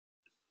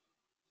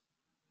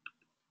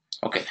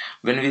Okay,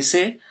 when we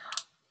say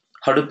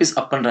Hadoop is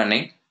up and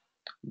running,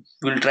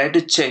 we'll try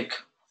to check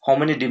how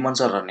many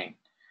daemons are running,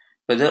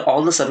 whether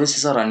all the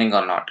services are running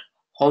or not.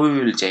 How we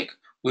will check?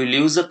 We'll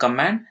use the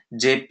command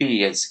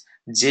jps.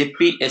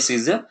 Jps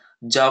is a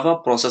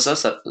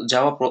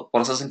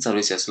processing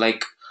services,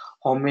 like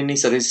how many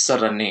services are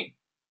running,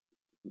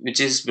 which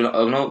is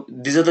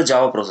these are the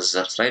Java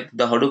processors, right?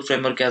 The Hadoop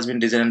framework has been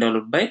designed and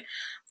developed by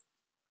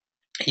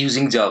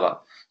using Java.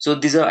 So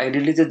these are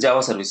ideally the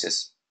Java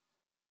services.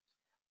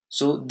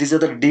 So these are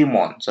the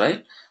daemons,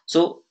 right?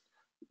 So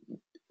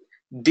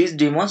these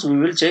daemons we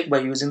will check by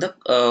using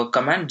the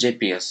command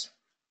jps.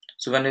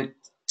 So when you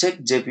check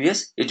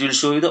jps, it will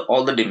show you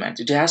all the demands.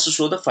 It has to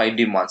show the 5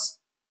 demands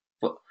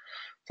for,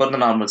 for the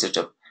normal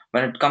setup.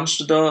 When it comes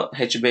to the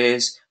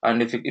HBase,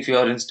 and if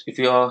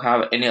you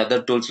have any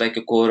other tools like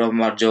a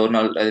Quorum or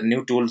Journal,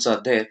 new tools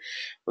are there.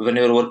 When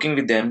you're working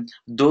with them,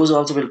 those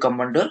also will come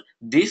under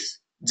these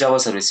Java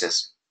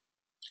services.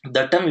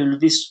 That time you will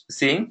be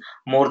seeing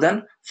more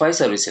than 5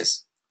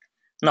 services.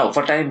 Now,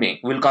 for time being,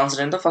 we'll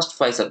consider the first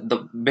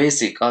the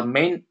basic or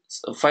main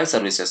 5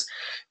 services.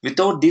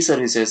 Without these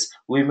services,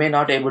 we may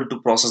not able to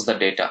process the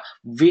data.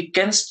 We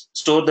can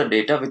store the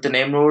data with the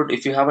name node.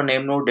 If you have a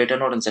name node, data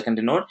node, and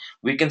secondary node,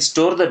 we can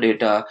store the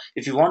data.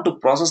 If you want to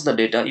process the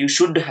data, you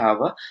should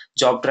have a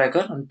job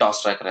tracker and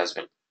task tracker as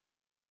well.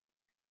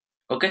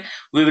 Okay,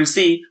 we will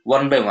see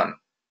one by one.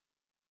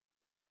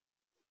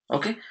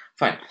 Okay,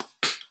 fine.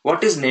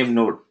 What is name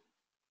node?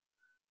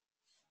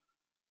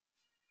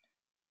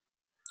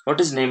 What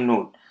is name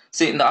node?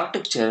 See, in the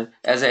architecture,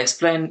 as I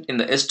explained in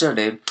the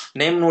yesterday,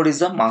 name node is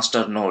the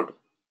master node,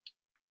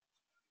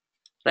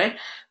 right?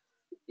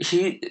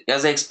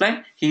 As I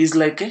explained, he is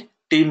like a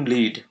team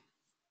lead.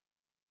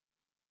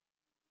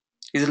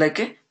 He's like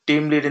a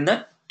team lead in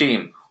the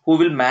team who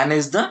will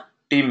manage the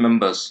team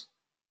members.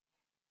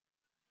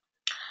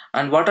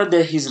 And what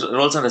are his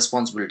roles and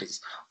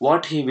responsibilities?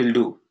 What he will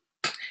do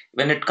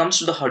when it comes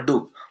to the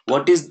Hadoop?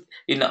 What is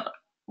in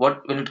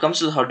what when it comes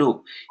to the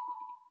Hadoop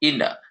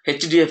in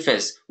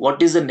HDFS?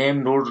 What is the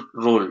name node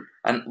role,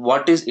 and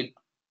what is it?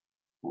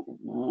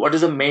 What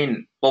is the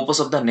main purpose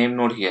of the name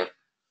node here?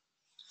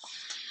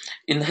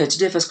 In the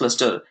HDFS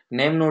cluster,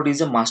 name node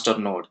is a master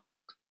node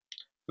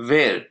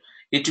where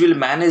it will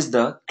manage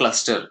the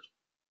cluster.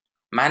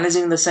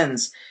 Managing in the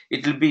sense,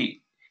 it will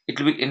be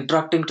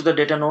interacting to the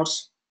data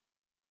nodes,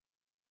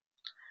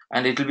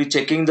 and it will be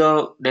checking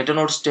the data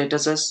node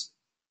statuses,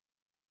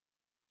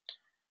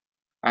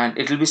 and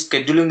it will be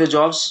scheduling the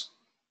jobs,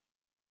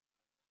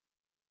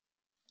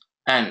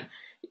 and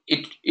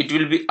it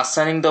will be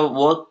assigning the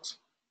work,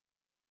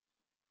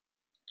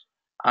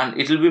 and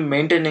it will be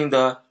maintaining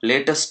the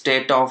latest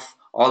state of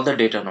all the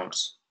data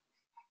nodes.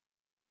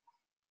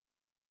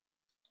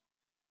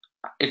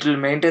 It will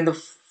maintain the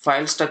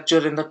file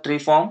structure in the tree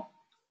form,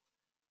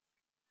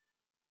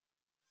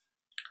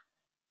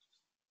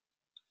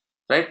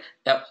 right?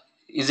 Yeah.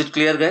 Is it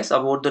clear, guys,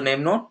 about the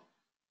name node?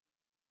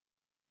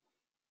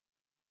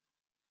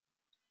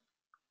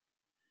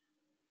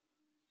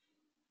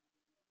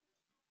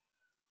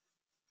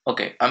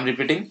 Okay, I'm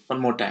repeating one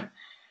more time.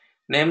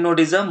 Name node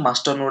is a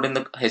master node in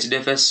the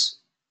HDFS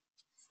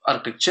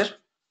architecture,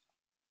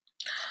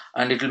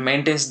 and it will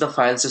maintain the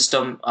file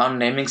system on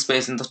naming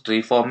space in the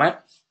tree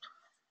format.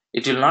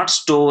 It will not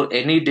store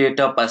any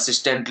data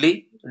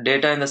persistently.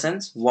 Data in the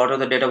sense, what are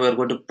the data we are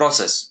going to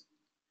process?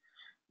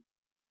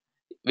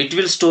 It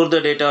will store the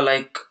data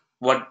like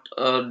what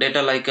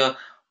data like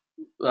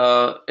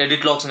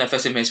edit logs in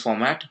FS image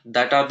format.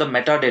 That are the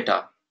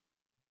metadata,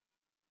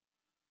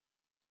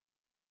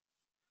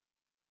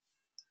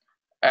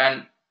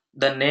 and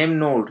the name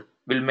node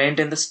will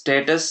maintain the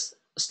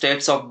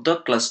states of the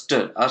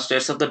cluster or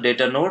states of the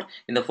data node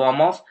in the form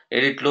of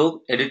edit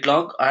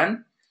log,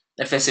 and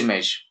FS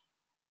image.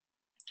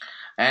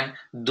 And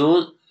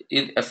those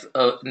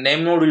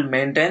name node will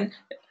maintain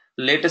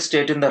latest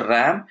state in the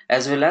RAM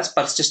as well as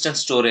persistent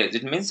storage.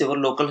 It means your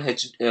local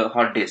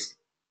hard disk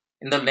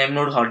in the name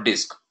node hard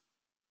disk.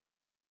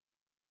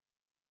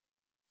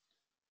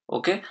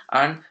 Okay,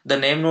 and the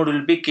name node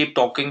will be keep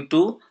talking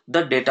to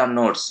the data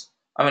nodes.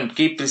 I mean,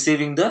 keep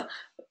receiving the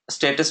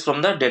status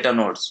from the data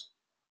nodes,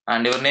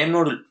 and your name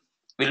node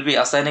will be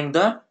assigning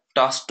the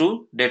task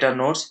to data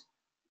nodes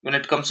when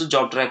it comes to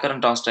job tracker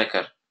and task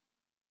tracker.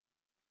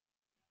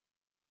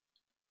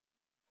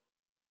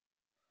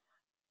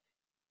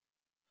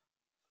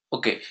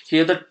 Okay,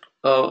 here the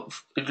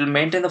it will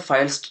maintain the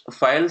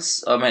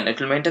files. I mean, it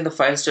will maintain the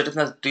file status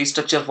in a tree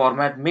structure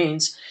format.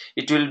 Means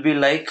it will be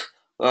like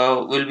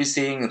we'll be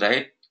seeing,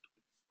 right.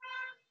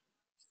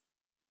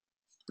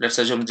 Let's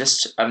assume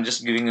I'm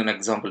just giving you an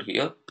example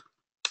here.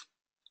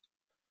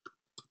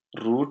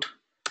 Root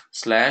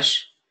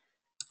slash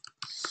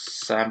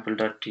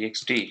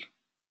sample.txt.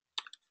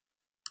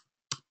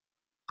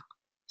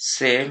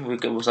 Same. We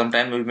can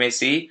sometimes we may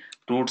see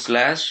root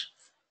slash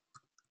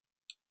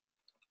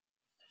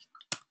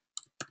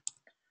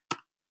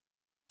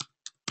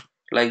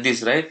like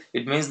this, right?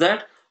 It means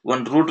that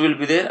one root will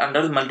be there,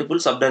 under multiple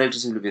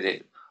subdirectories will be there.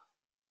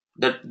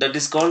 That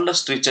is called a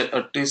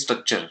tree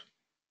structure.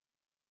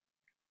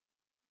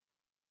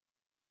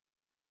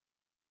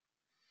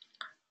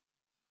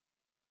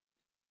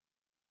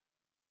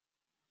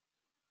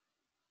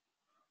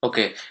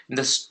 Okay, in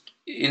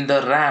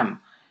the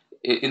RAM,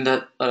 in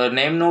the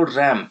name node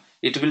RAM,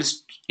 it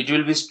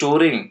will be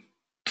storing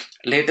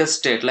latest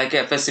state like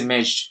fs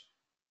image,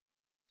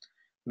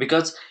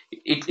 because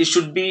it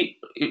should be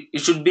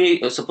it should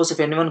be suppose if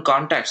anyone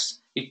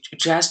contacts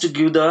it has to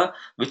give the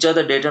which are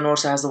the data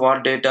nodes has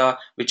what data,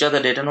 which are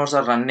the data nodes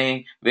are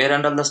running, where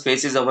and all the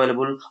space is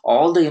available,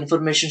 all the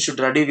information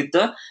should ready with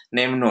the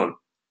name node.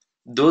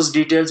 Those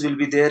details will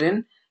be there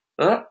in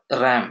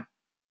RAM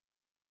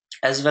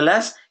as well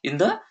as in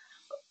the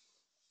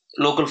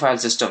local file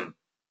system.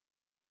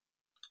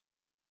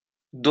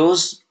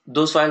 Those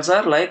files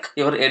are like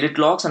your edit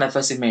logs and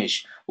fs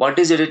image. What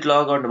is edit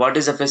log and what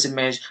is fs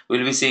image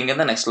we'll be seeing in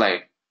the next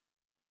slide.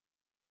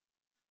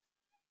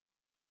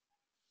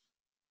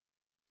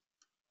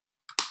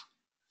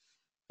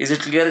 Is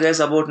it clear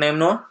guys about name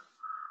node?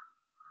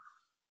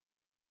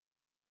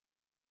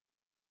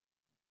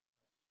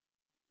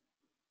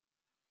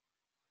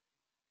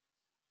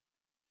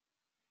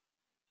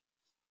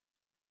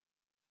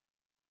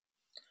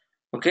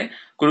 Okay,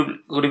 could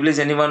you please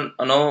anyone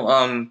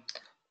know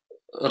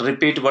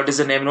repeat what is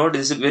the name node?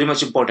 This is very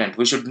much important.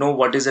 We should know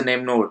what is the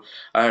name node,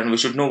 and we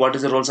should know what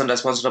is the roles and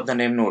responsibilities of the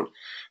name node.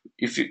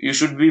 If you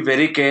should be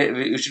very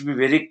you should be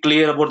very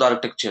clear about the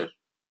architecture.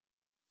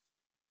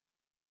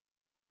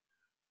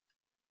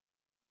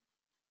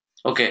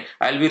 Okay,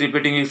 I'll be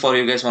repeating it for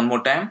you guys one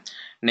more time.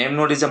 Name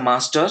node is a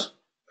master,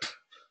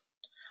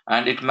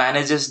 and it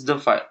manages the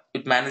file.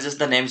 It manages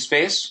the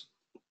namespace.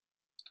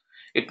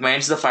 It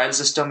manages the file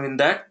system in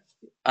that,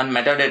 and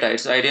metadata.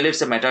 It's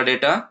a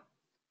metadata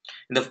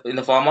in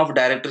the form of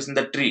directories in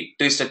the tree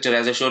structure,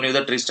 as I shown you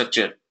the tree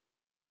structure.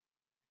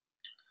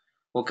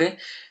 Okay,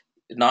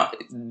 now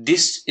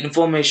this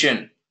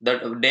information,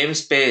 that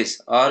namespace,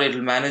 or it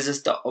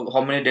manages the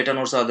how many data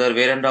nodes are there,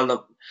 where and all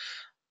the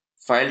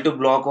file to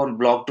block or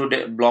block to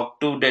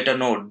data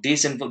node.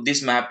 This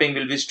mapping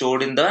will be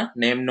stored in the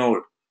name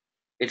node.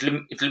 It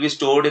will be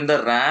stored in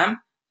the RAM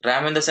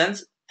in the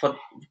sense for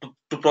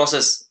to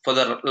process for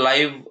the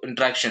live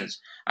interactions,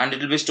 and it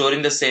will be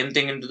storing the same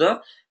thing into the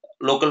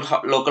local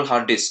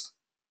hard disk.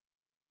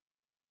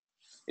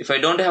 If I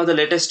don't have the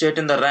latest state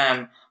in the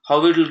RAM,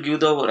 how it will give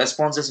the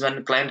responses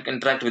when client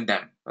interact with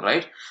them,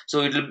 right?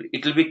 So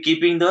it will be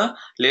keeping the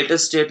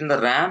latest state in the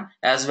RAM,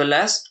 as well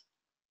as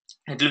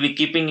it will be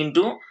keeping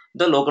into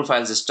the local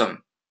file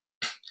system.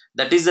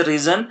 That is the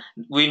reason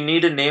we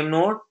need a name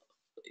node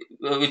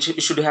which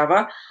should have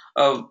a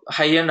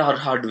high-end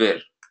hardware.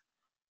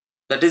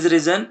 That is the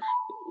reason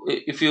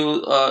if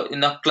you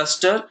in a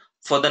cluster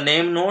for the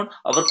name node,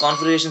 our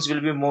configurations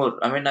will be more.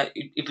 I mean,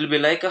 it will be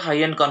like a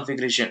high-end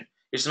configuration.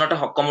 It's not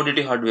a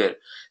commodity hardware.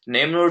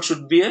 Name node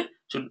should be a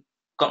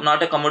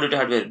not a commodity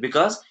hardware,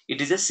 because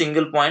it is a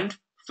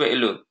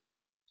failure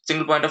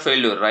single point of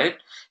failure, right?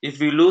 If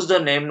we lose the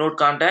name node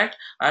contact,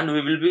 and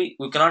we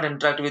cannot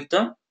interact with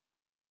the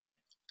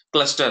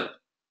cluster.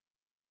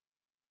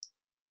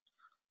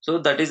 So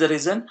that is the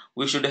reason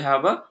we should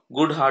have a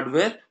good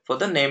hardware for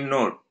the name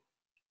node.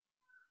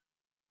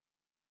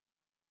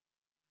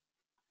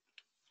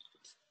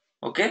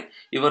 Okay,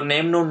 your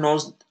name node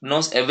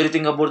knows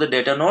everything about the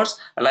data nodes,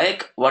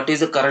 like what is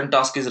the current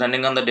task is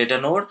running on the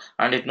data node,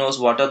 and it knows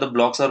what are the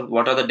blocks or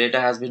what are the data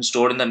has been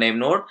stored in the name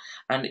node,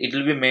 and it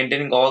will be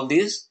maintaining all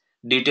these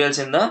details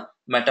in the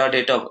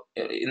metadata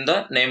in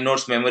the name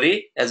node's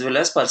memory, as well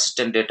as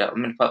persistent data, I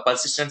mean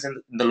persistence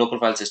in the local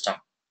file system.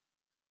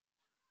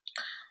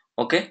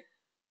 Okay,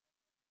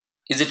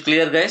 is it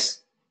clear guys?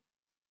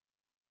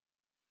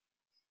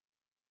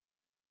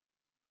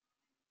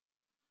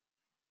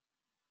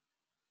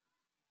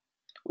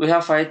 We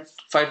have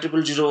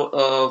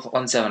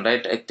 50017,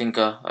 right? I think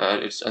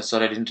it's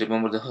sorry, I didn't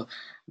remember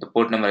the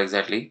port number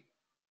exactly.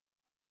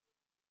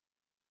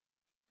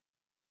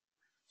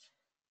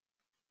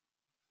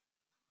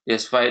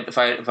 Yes,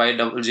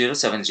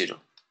 50070.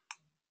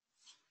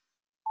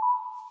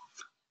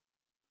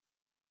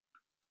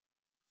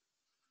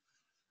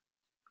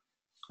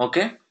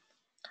 Okay,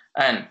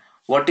 and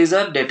what is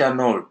a data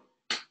node?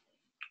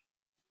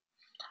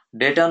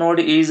 Data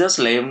node is a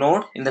slave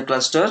node in the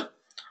cluster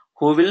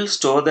who will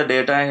store the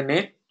data in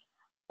it,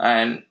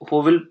 and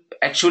who will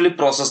actually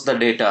process the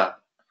data.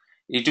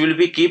 It will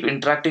be keep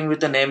interacting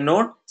with the name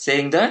node,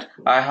 saying that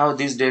I have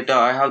this data,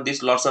 I have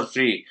these lots are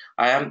free,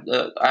 I am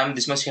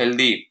this much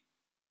healthy.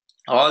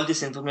 All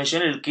this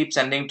information will keep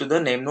sending to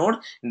the name node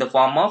in the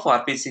form of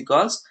RPC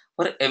calls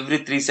for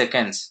every 3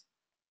 seconds.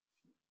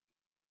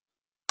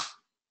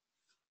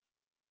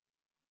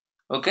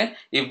 Okay,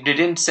 if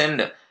didn't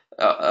send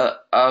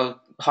a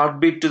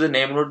heartbeat to the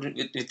name node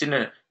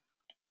within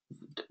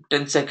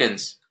 10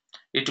 seconds,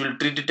 it will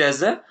treat it as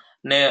the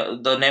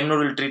name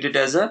node will treat it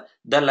as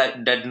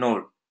dead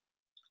node,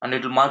 and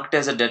it will mark it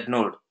as a dead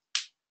node.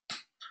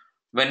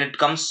 When it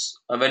comes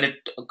when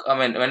it I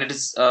mean when it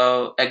is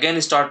again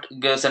start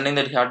sending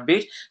that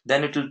heartbeat,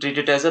 then it will treat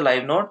it as a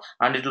live node,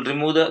 and it will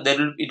remove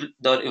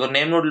your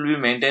name node will be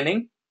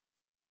maintaining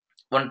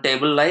one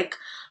table like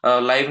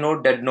live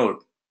node, dead node.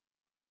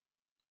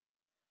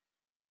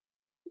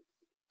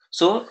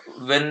 So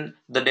when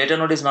the data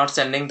node is not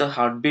sending the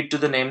heartbeat to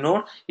the name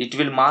node, it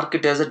will mark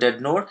it as a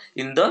dead node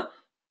in the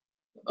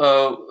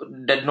uh,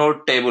 dead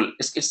node table.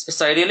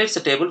 It's ideally it's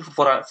a table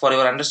for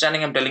your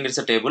understanding. I'm telling it's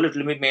a table. It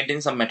will be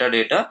maintaining some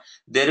metadata.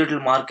 There it will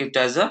mark it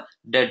as a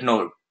dead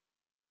node.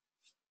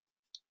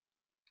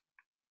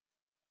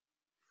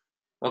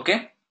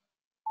 Okay,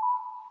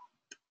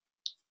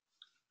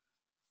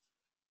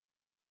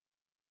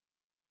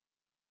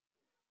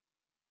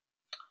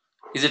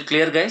 is it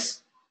clear,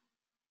 guys?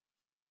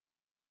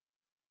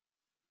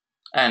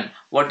 And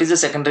what is the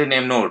secondary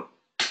name node?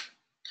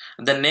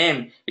 The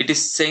name, it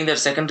is saying that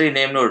secondary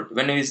name node.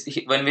 When we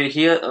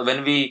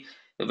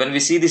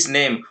see this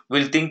name,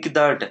 we'll think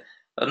that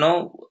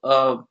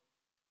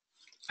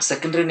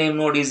secondary name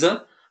node is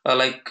a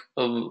like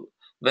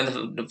when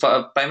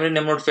the primary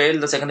name node fail,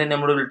 the secondary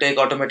name node will take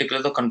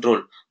automatically the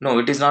control. No,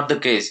 it is not the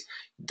case.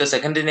 The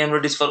secondary name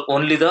node is for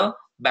only the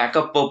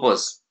backup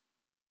purpose.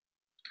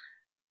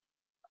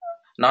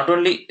 Not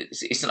only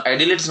it's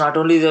ideally it's not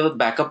only the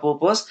backup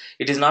purpose.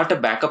 It is not a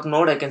backup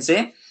node, I can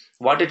say.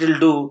 What it will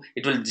do,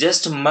 it will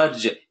just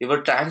merge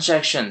your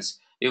transactions,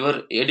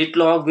 your edit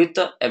log with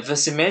the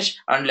fs image,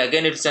 and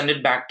again it send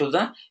it back to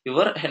the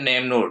your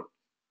name node.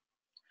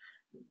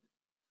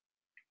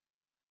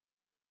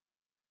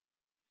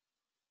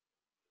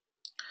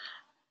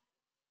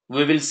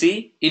 We will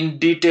see in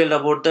detail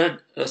about the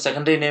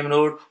secondary name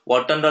node,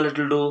 what and all it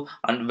will do,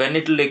 and when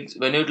it will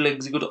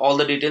execute. All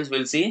the details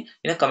we'll see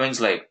in a coming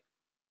slide.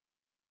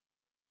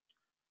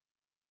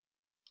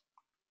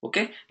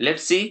 Okay,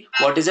 let's see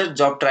what is a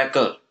job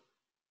tracker.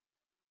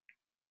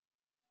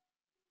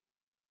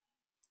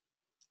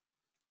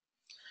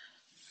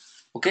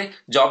 Okay,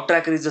 job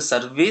tracker is a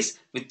service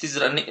which is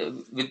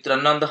running with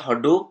run on the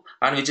Hadoop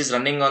and which is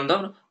running on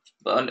the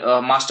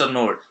master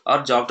node.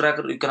 Or job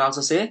tracker, you can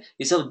also say,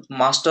 is a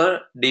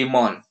master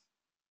daemon.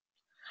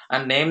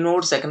 And name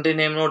node, secondary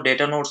name node,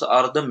 data nodes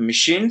are the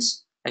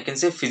machines, I can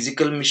say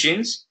physical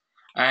machines.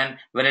 And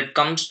when it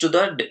comes to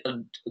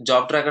the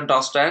job track and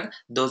task track,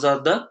 those are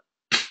the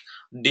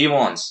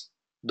daemons.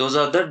 Those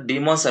are the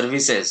daemon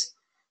services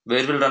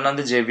where will run on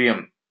the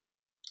JVM.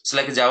 It's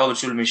like a Java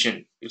virtual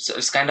machine.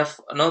 It's kind of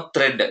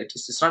thread.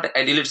 It's not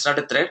ideally it's not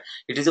a thread.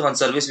 It is a one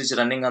service which is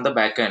running on the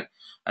backend.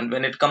 And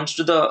when it comes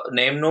to the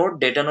name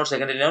node, data node,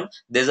 secondary node,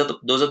 those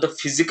are the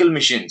physical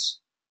machines.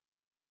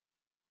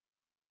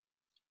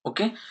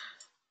 Okay.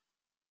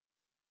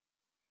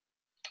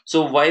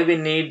 So why we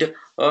need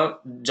a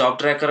job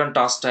tracker and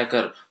task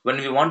tracker? When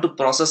we want to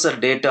process a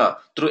data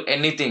through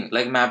anything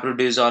like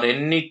MapReduce or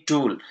any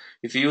tool,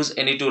 if you use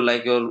any tool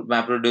like your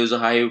MapReduce or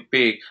Hive,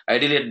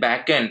 ideally at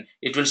backend,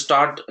 it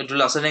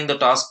will assigning the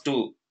task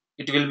to,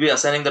 it will be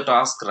assigning the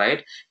task,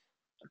 right?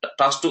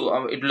 Task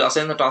to, it will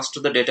assign the task to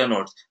the data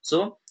nodes.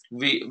 So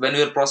when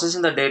we are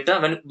processing the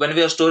data, when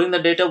we are storing the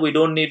data, we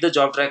don't need the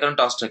job tracker and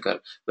task tracker.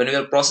 When we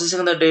are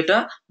processing the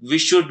data, we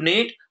should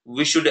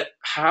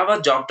have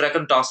a job tracker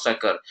and task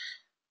tracker.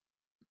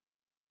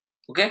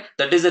 Okay,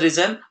 that is the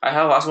reason I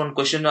have asked one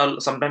question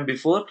sometime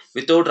before.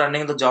 Without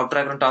running the job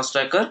tracker and task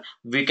tracker,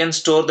 we can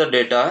store the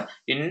data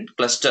in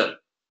cluster.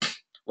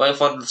 While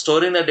for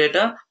storing the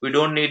data, we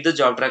don't need the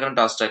job tracker and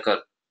task tracker.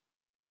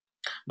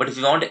 But if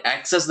you want to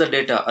access the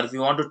data or if you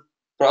want to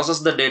process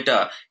the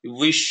data,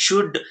 we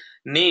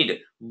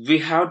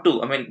have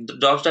to, I mean, the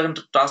job tracker and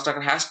task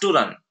tracker has to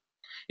run.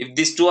 If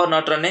these two are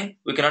not running,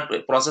 we cannot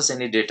process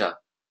any data.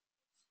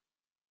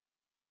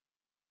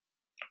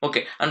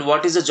 Okay, and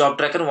what is the job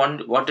tracker?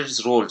 What is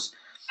its roles?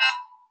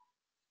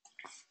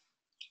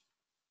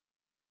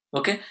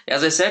 Okay,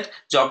 as I said,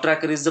 job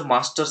tracker is the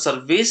master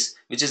service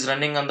which is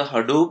running on the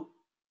Hadoop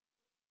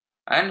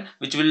and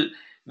which will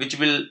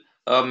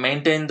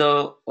maintain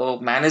the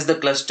manage the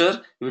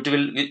cluster, which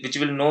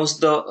will knows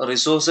the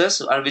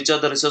resources and which are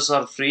the resources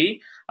are free,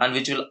 and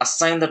which will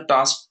assign the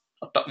task,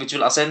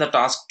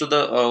 to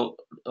the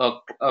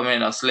I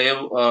mean a slave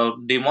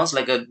daemons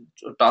like a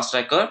task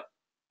tracker.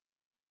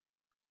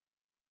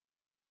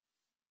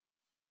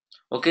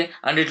 Okay,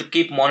 and it will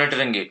keep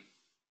monitoring it.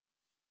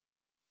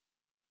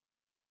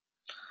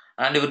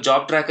 And your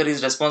job tracker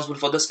is responsible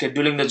for the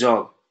scheduling the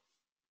job.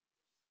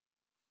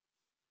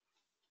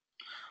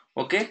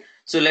 Okay,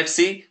 so let's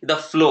see the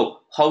flow,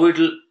 how it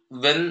will,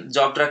 when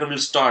job tracker will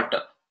start,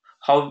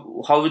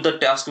 how the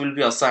task will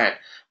be assigned.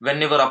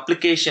 When your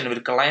application, your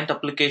client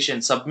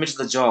application submits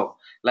the job,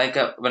 like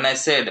when I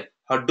said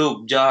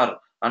Hadoop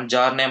jar and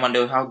jar name, and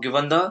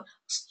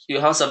you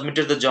have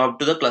submitted the job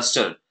to the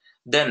cluster,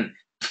 then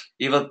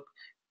your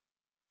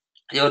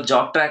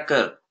job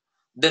tracker,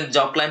 then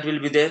job client will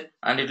be there,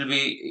 and it will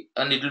be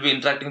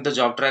interacting with the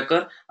job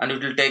tracker, and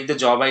it will take the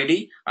job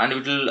id, and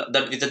it will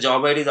that with the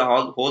job id the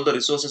whole the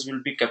resources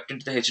will be kept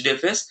into the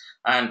hdfs.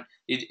 And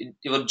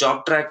your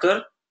job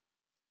tracker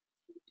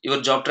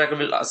will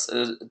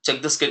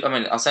check the schedule, I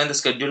mean assign the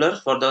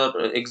scheduler for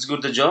the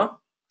execute the job,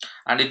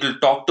 and it will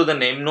talk to the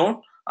name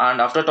node.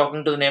 And after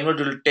talking to the name node,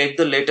 it will take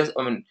the latest,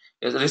 I mean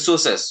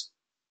resources,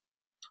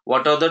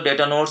 what are the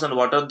data nodes and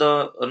what are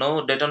the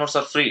data nodes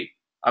are free,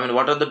 I mean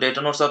what are the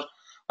data nodes are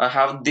I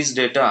have this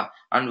data,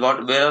 and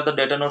what where are the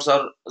data nodes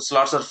are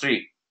slots are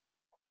free.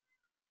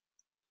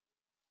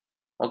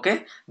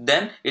 Okay,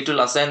 then it will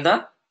assign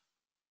the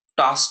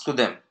task to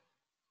them,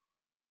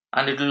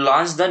 and it will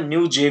launch the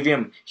new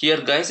JVM.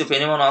 Here, guys, if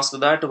anyone asks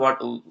that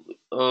what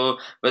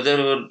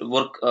whether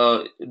work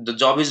the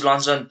job is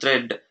launched on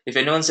thread, if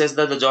anyone says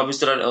that the job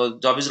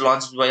is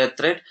launched by a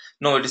thread,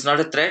 no, it is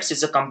not a thread.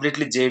 It's a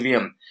completely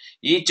JVM.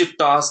 Each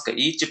task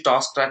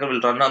tracker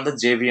will run on the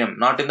JVM,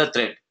 not in the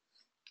thread.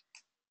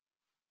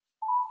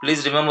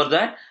 Please remember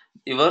that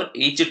your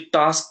each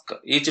task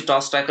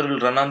tracker will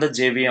run on the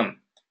JVM.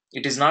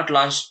 It is not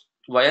launched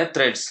via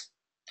threads.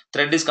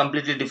 Thread is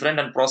completely different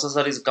and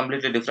processor is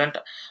completely different.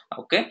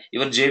 Okay,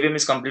 your JVM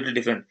is completely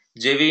different.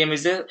 JVM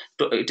is a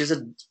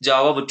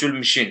Java virtual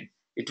machine.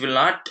 It will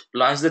not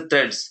launch the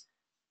threads.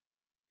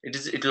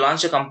 It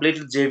launch a complete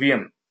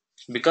JVM,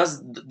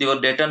 because your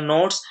data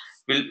nodes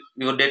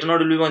your data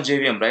node will be on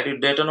JVM, right? Your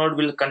data node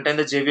will contain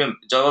the JVM,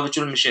 Java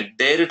virtual machine.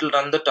 There it will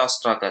run the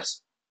task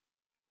trackers.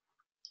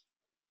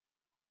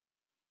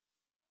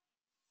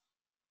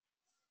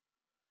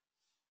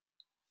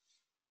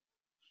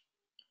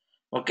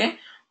 Okay,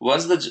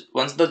 once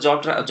the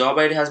job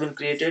ID has been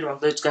created,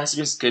 once it has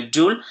been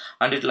scheduled,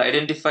 and it will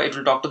identify, it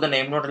will talk to the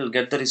name node, it will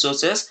get the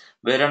resources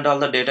where and all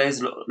the data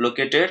is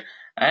located,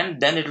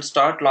 and then it will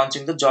start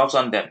launching the jobs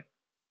on them.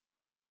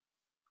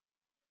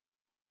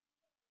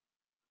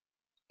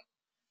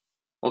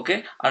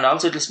 Okay, and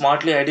also it will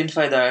smartly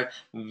identify that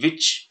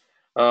which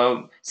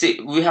see,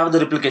 we have the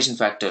replication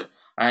factor,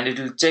 and it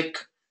will check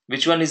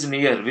which one is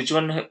near, which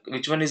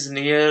one is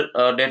near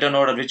data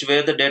node, or which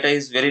where the data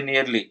is very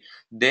nearly.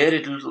 There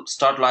it will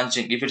start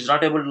launching. If it's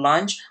not able to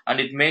launch, and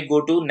it may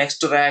go to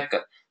next rack,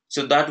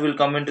 so that will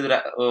come into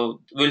the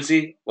we'll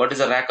see what is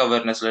a rack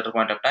awareness later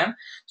point of time.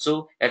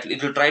 So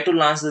it will try to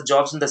launch the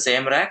jobs in the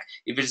same rack.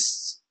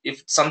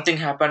 If something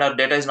happened or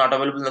data is not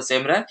available in the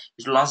same rack,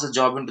 it will launch the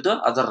job into the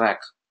other rack.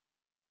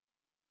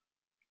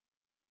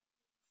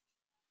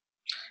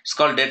 It's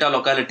called data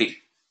locality.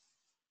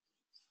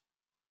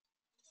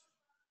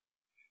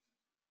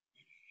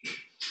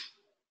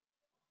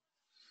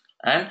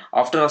 And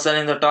after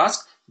assigning the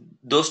task,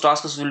 those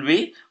tasks will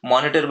be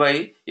monitored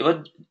by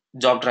your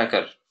job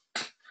tracker,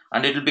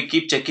 and it will be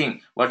keep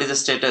checking what is the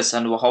status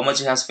and how much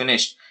he has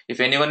finished. If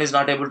anyone is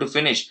not able to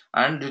finish,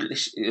 and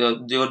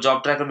your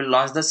job tracker will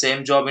launch the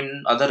same job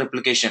in other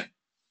application.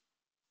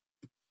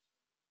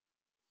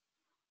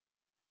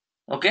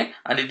 Okay,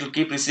 and it will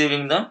keep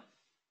receiving the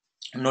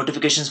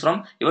notifications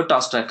from your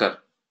task tracker.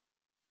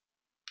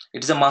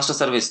 It is a master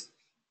service.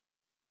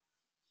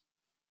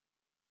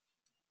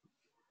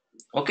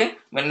 Okay,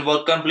 when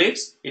work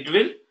completes, it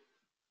will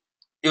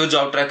your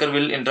job tracker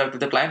will interact with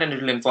the client, and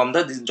it will inform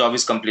that this job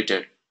is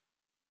completed.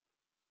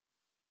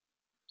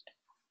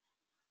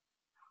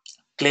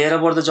 Clear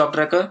about the job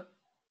tracker?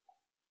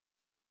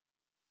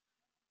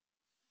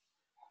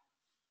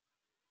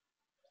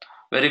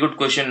 Very good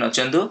question,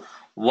 Chandu.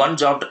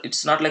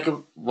 It's not like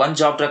one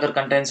job tracker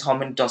contains how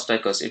many task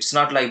trackers. It's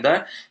not like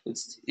that.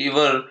 It's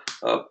your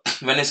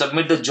when you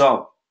submit the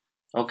job.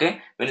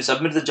 Okay, when you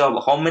submit the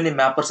job, how many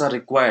mappers are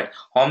required,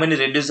 how many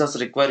reducers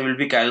required will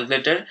be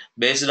calculated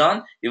based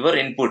on your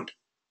input.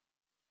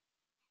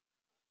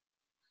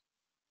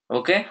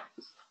 Okay,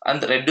 and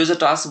the reducer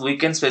tasks we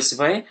can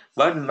specify,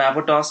 but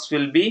mapper tasks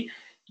will be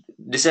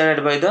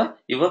decided by the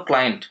your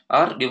client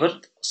or your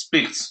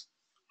splits.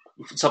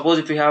 Suppose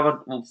if you have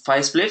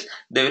 5 splits,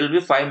 there will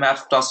be 5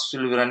 map tasks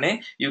will be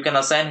running. You can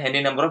assign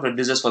any number of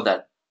reducers for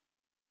that.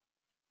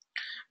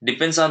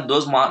 Depends on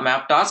those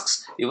map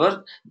tasks,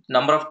 your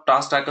number of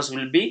task trackers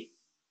will be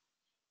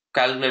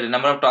calculated,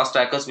 number of task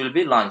trackers will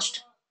be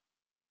launched.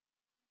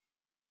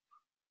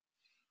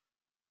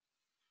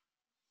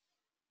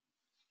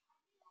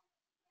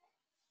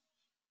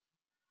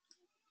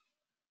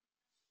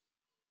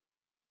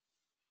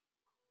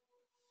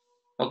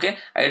 Okay,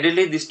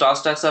 ideally these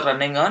task tracks are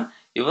running on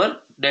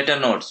your data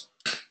nodes.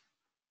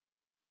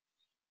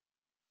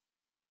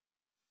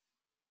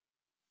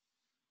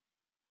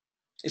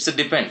 It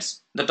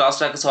depends the task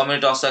trackers, how many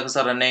task trackers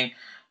are running.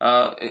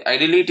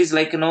 Ideally it is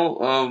like it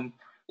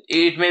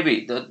may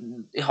be the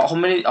how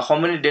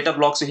many data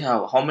blocks you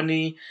have, how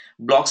many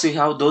blocks you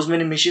have, those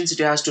many machines it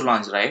has to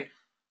launch, right?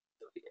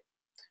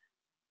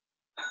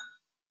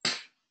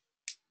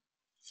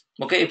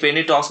 Okay, if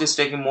any task is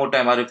taking more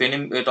time, or if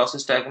any task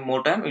is taking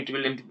more time, it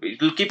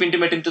will keep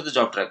intimating to the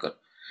job tracker.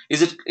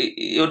 Is it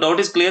your doubt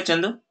is clear,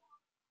 Chandu?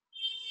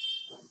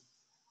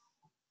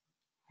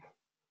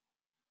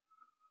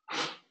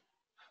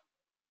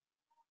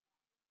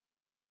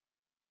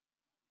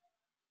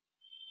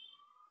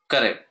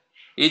 Correct.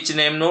 Each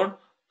name node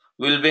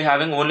will be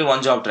having only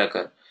one job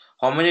tracker.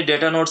 How many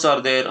data nodes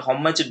are there? How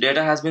much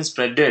data has been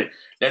spreaded?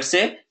 Let's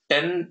say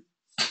 10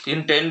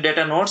 in 10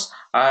 data nodes.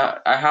 I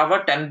have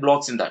a 10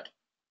 blocks in that.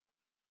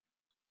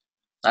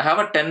 I have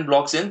a 10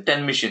 blocks in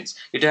 10 machines.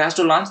 It has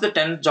to launch the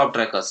 10 job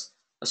trackers.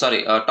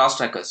 Sorry, task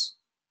trackers.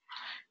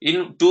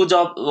 In two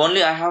job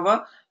only, I have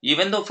a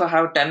even though if I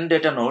have 10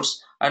 data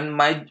nodes, and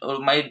my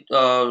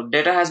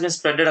data has been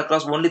spreaded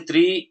across only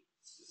three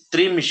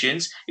three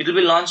machines, it will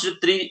be launched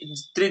with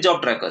three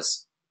job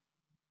trackers.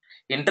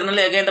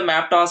 Internally, again, the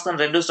map task and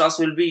reduce task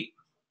will be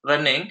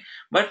running,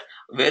 but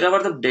wherever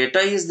the data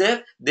is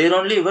there, there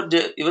only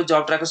your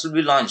job trackers will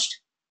be launched.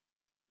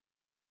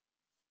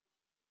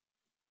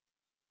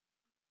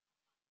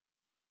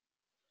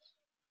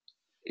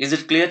 Is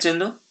it clear,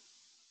 Chandu?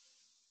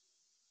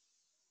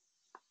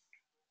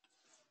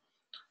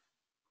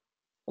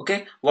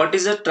 Okay, what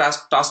is a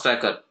task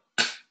tracker?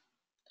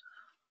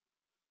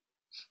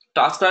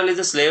 Task tracker is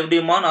a slave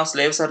daemon or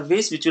slave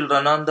service which will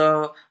run on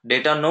the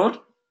data node,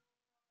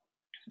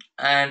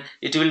 and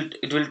it will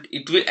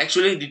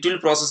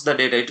process the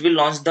data. It will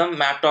launch the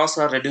map tasks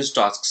or reduce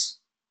tasks.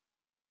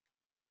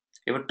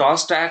 Your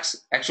task tracks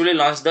actually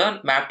launch the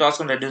map task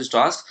and reduce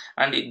tasks,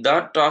 and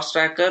the task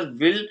tracker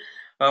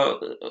uh,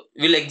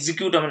 will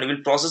execute. I mean,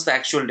 will process the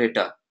actual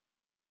data,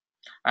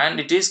 and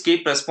it is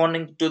keep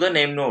responding to the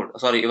name node.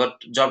 Sorry, your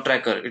job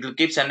tracker. It will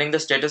keep sending the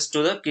status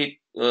to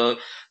the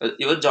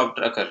your job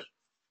tracker.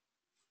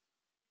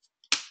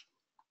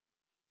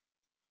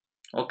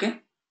 Okay,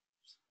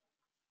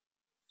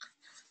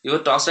 your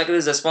task tracker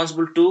is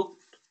responsible to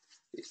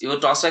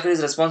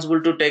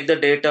take the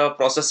data,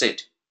 process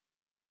it.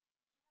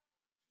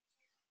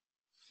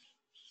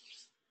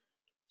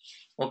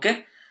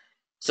 Okay,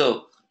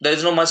 so there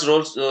is no much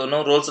roles,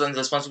 no roles and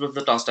responsibility of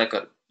the task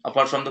tracker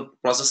apart from the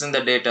processing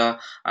the data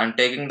and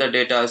taking the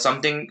data.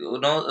 Something,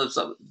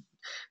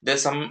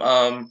 there's some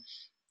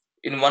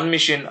in one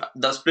machine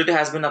the split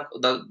has been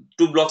the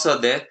two blocks are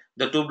there.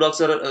 The two blocks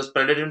are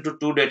spread into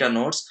two data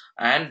nodes,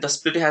 and the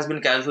split has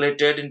been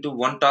calculated into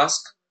one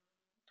task.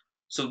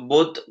 So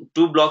both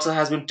two blocks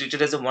has been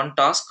treated as a one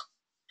task.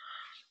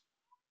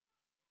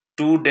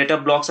 Two data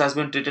blocks has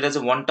been treated as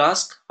a one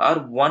task or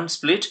one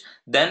split.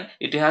 Then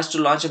it has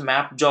to launch a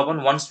map job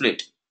on one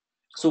split.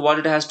 So what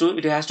it has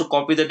to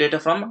copy the data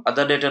from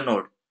other data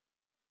node.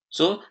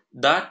 So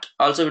that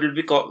also will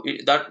be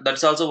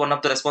that's also one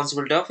of the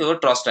responsibility of your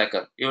task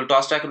tracker. Your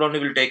task tracker only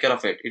will take care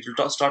of it. It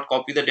will start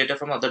copy the data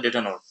from other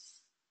data node.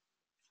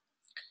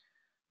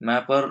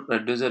 Mapper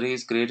reducer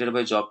is created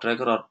by job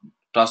tracker or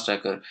task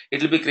tracker.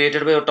 It will be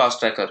created by your task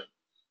tracker.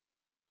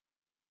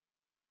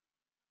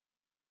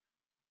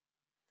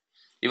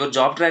 Your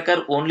job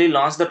tracker only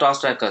launch the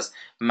task trackers.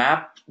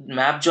 Map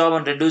job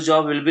and reduce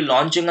job will be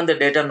launching on the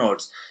data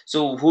nodes.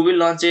 So who will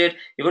launch it?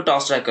 Your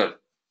task tracker.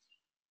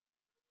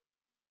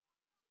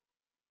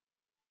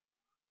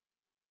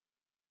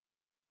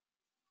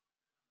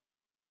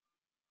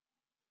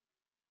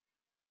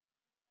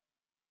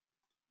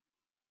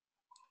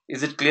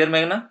 Is it clear,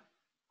 Meghna?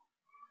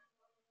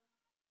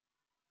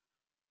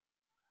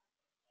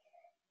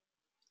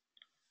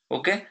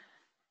 Okay.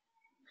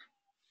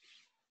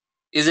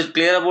 Is it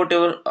clear about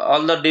your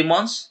all the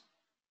demons?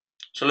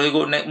 Shall we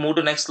go move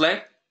to next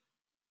slide?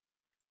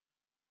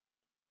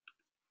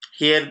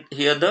 Here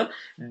the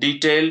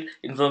detailed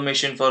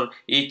information for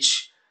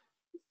each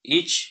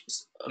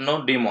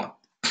node daemon.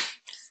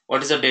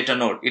 What is a data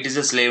node? It is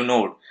a slave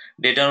node.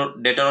 Data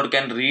node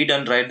can read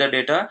and write the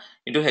data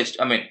into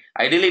I mean,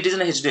 ideally it is in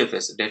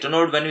hdfs. Data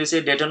node, when we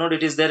say data node,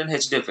 it is there in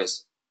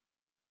hdfs.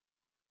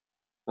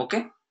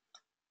 Okay,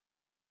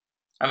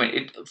 I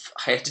mean,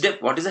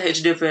 what is a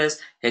hdfs?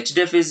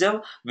 Hdf is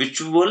a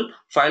virtual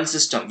file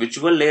system,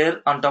 virtual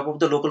layer on top of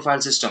the local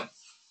file system.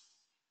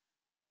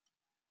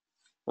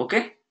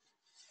 Okay,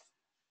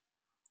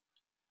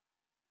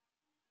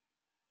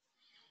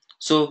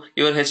 so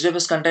your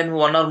hdfs contain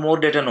one or more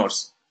data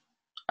nodes,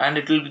 and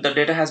the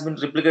data has been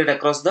replicated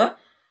across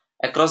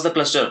the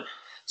cluster.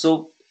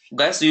 So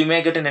guys, you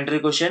may get an entry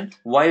question,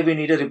 why we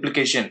need a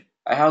replication.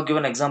 I have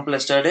given example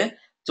yesterday.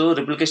 So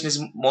replication is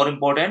more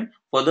important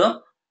for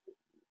the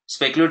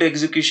speculative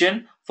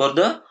execution, for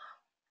the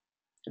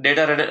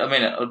I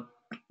mean,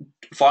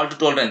 fault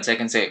tolerance, I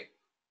can say.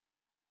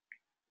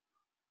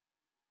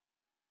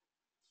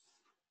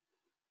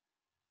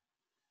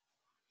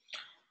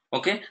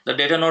 Okay, the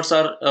data nodes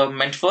are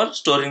meant for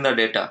storing the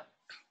data,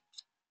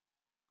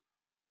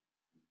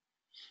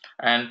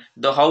 and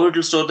the how it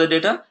will store the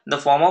data in the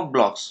form of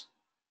blocks.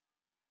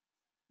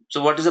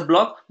 So what is a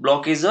block?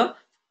 Block is a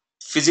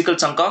physical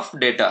chunk of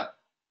data.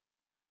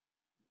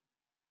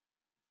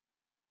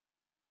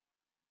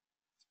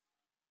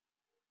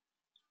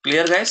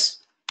 Clear, guys?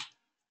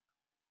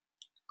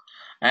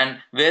 And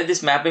where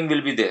this mapping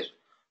will be there,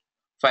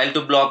 file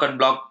to block and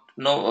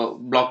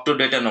block to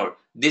data node,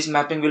 this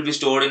mapping will be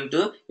stored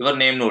into your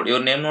name node.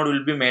 Your name node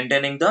will be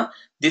maintaining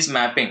this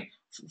mapping.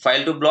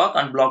 File to block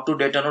and block to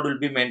data node will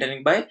be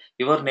maintaining by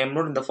your name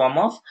node in the form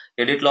of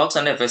edit logs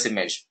and fs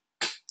image.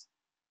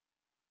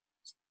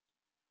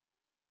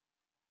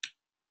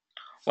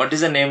 What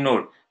is a name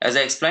node? As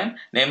I explained,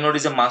 name node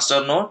is a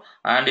master node,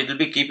 and it will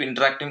be keep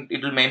interacting.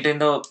 It will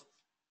maintain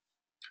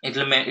it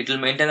will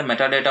maintain the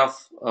metadata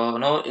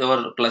of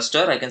your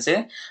cluster, I can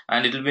say,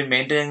 and it will be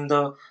maintaining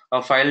the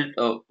file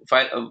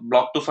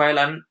block to file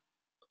and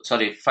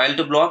sorry, file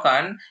to block,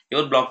 and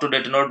your block to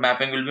data node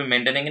mapping will be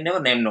maintaining in your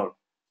name node.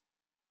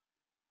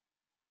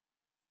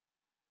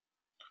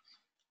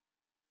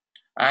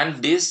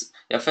 and this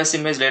fs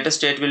image latest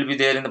state will be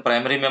there in the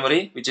primary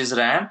memory, which is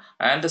ram,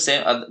 and the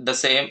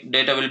same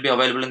data will be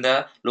available in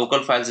the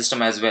local file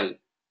system as well.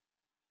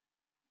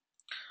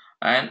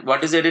 And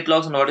what is edit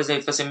logs and what is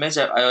the fs image,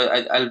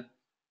 I'll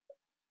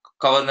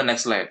cover in the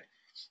next slide.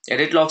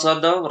 Edit logs are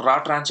the raw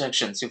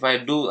transactions. If I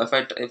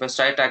try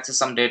to access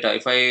some data,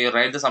 if I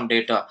write the some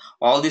data,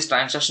 all these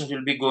transactions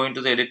will be going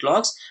to the edit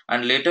logs,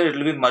 and later it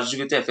will be merged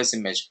with the fs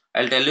image.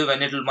 I'll tell you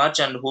when it will merge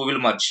and who will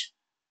merge.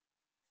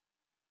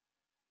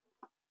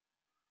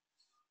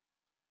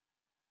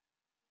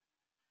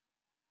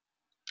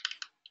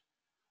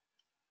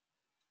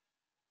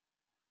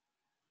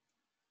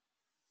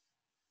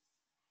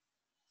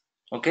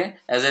 Okay,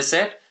 as I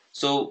said,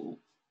 so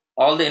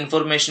all the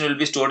information will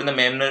be stored in the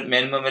main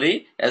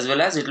memory, as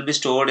well as it will be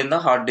stored in the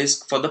hard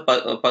disk for the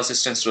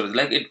persistent storage,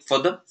 like it for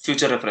the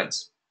future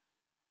reference.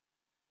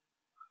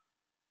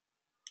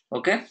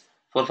 Okay,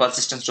 for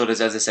persistent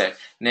storage, as I said,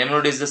 name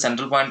node is the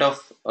central point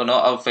of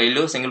of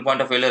failure, single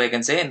point of failure, I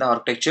can say, in the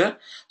architecture.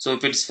 So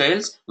if it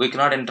fails, we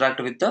cannot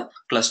interact with the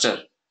cluster.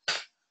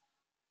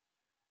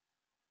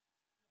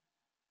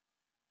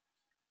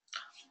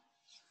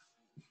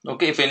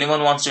 Okay, if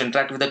anyone wants to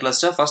interact with the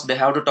cluster, first they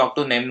have to talk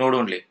to name node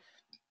only.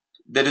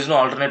 There is no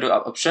alternative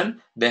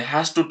option. They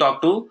has to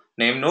talk to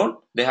name node.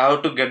 They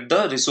have to get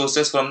the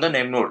resources from the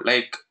name node.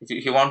 Like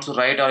if he wants to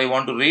write or he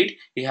want to read,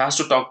 he has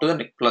to talk to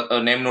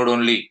the name node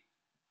only.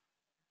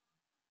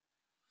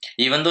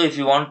 Even though if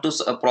you want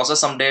to process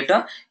some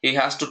data, he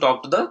has to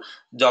talk to the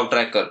job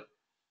tracker.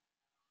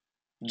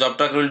 Job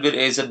tracker will be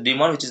is a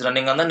daemon which is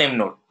running on the name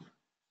node.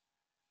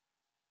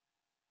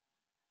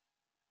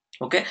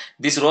 Okay,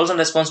 these roles and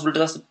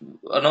responsibilities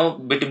are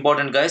bit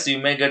important, guys. You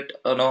may get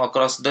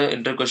across the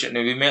inter question.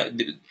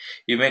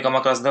 You may come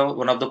across the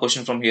one of the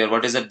question from here.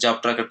 What is the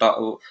job tracker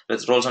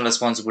roles and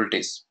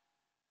responsibilities,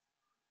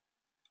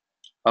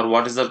 or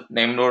what is the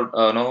name node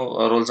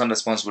roles and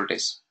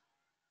responsibilities?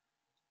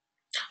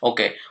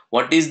 Okay,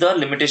 what is the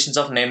limitations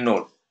of name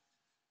node?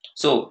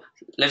 So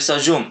let's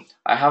assume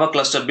I have a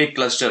cluster, big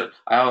cluster.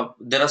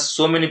 There are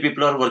so many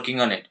people are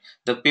working on it.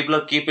 The people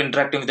are keep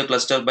interacting with the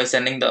cluster by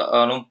sending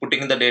the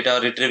putting in the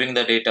data, retrieving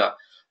the data.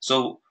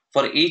 So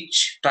for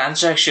each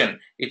transaction,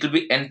 it will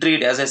be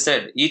entered. As I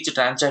said, each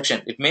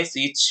transaction, it means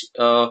each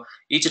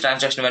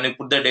transaction, when you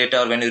put the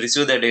data or when you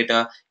receive the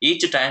data,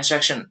 each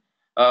transaction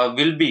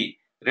will be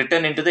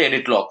written into the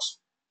edit logs.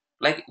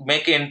 Like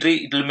make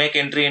entry, it will make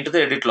entry into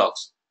the edit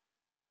logs.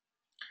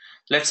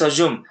 Let's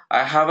assume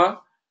I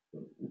have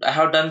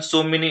done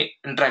so many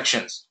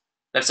interactions.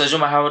 Let's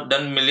assume I have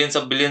done millions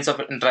of billions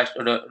of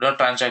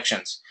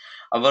transactions.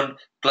 Our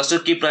cluster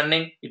keep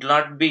running. It will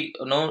not be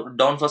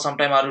down for some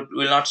time, or it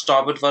will not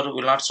stop it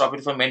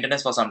for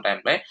maintenance for some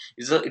time. Right?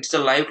 It's a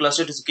live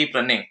cluster. To keep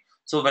running.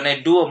 So when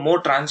I do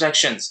more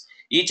transactions,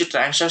 each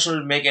transaction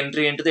will make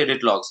entry into the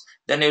edit logs.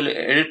 Then you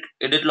will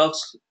edit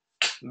logs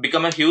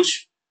become a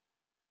huge.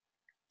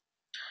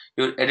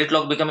 Your edit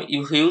log become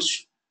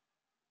huge.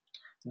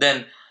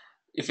 Then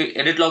if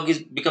edit log is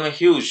become a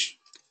huge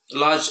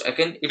large,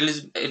 again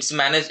it's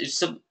managed,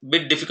 it's a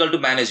bit difficult to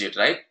manage it,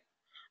 right?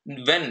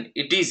 When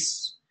it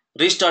is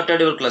restarted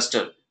your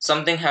cluster,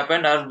 something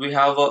happened, or we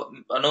have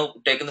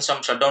taken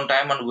some shutdown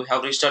time and we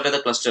have restarted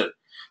the cluster.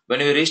 When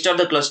we restart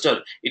the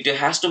cluster, it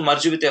has to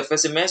merge with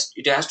fs image.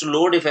 It has to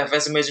load if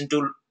fs image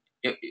into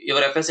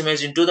your fs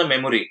image into the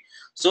memory.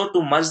 So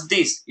to merge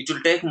this, it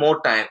will take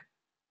more time.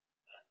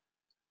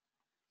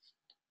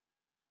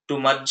 To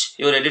merge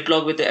your edit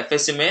log with the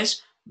fs image,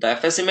 the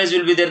fs image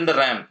will be there in the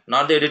ram,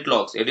 not the edit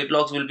logs. Edit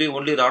logs will be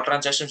only raw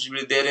transactions will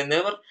be there in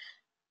our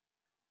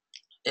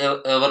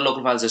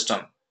local file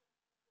system.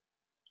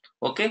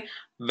 Okay,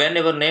 when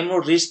your name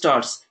node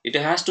restarts, it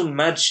has to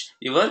merge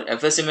your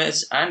fs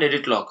image and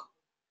edit log.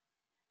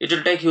 It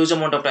will take huge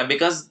amount of time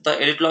because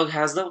the edit log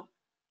has the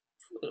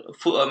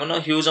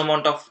huge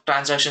amount of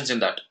transactions in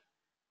that.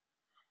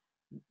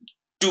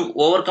 To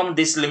overcome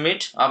this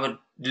limit, our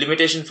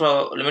limitation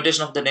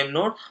of the name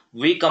node,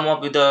 we come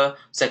up with a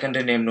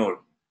secondary name node.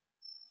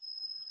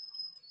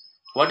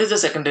 What is the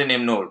secondary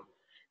name node?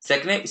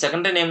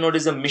 Secondary name node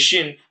is a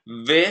machine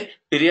where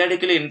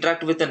periodically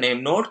interact with the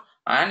name node,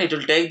 and it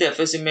will take the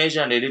fs image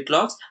and edit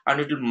logs and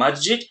it will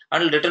merge it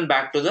and will return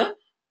back to the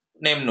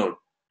name node.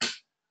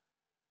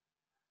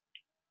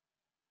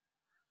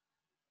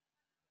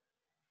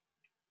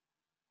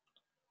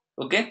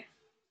 Okay,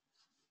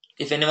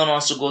 if anyone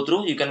wants to go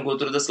through, you can go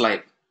through the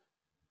slide.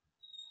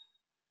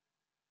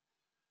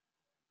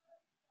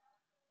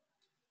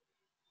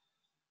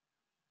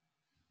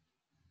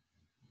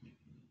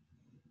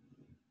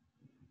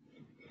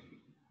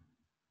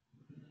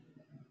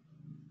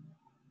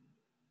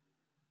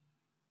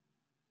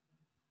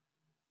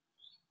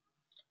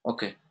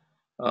 Okay,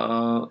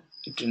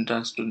 it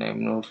interacts to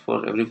name node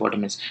for every 40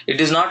 minutes. It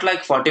is not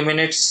like 40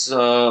 minutes,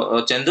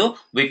 Chandu.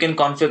 We can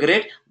configure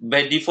it.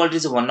 By default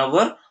is 1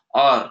 hour,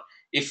 or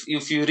if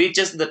you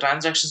reaches the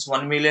transactions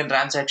 1 million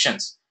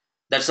transactions,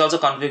 that's also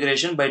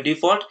configuration. By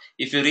default,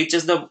 if you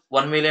reaches the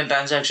 1 million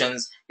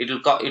transactions, it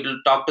will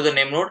talk to the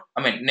name node.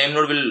 I mean, name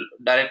node will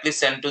directly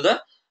send to the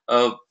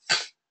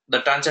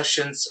the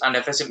transactions and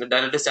FS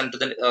directly sent to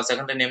the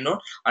secondary name node,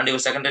 and your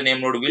secondary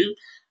name node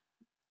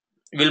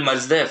will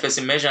merge the FS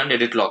image and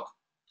edit log.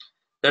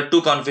 There are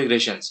two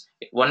configurations.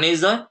 One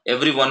is the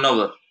every 1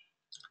 hour.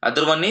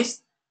 Other one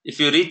is if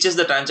you reaches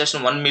the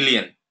transaction 1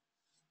 million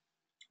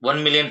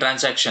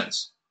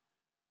transactions.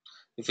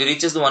 If it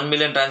reaches the 1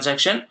 million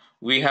transaction,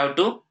 we have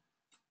to,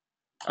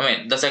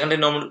 the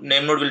secondary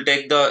name node will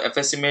take the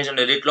FS image and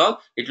edit log,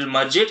 it will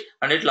merge it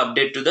and it will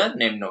update to the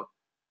name node.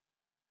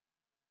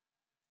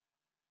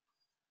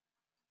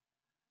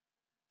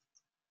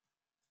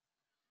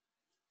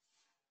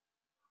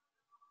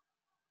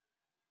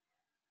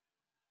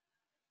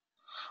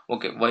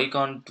 Okay, why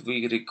can't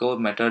we recover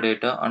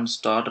metadata and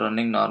start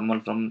running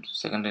normal from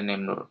secondary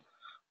name node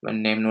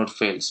when name node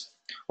fails?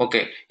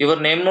 Okay, your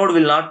name node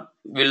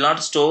will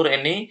not store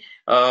any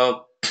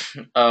your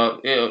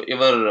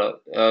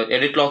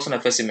edit logs on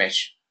FS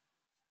image.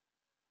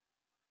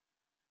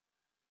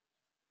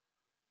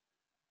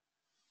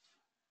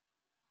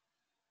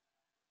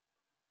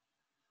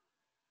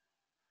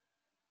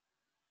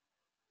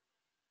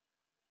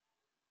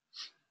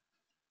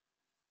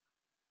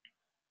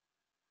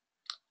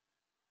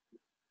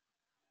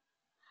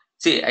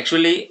 See,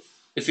 actually,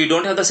 if you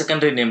don't have the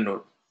secondary name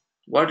node,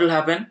 what will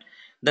happen?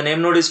 The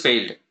name node is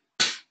failed.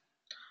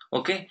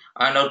 Okay,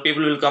 and our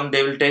people will come,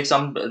 they will take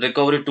some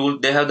recovery tool,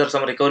 they have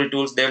some recovery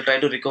tools, they will try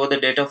to recover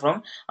the data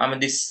from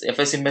this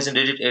FS image and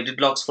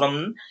edit logs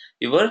from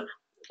your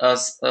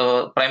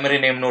primary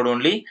name node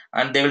only,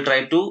 and they will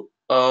try to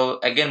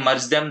again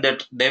merge them,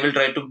 that they will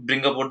try to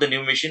bring about the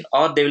new machine,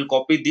 or they will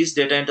copy this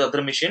data into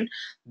other machine,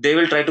 they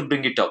will try to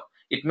bring it up.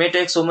 It may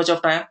take so much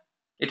of time,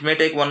 it may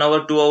take 1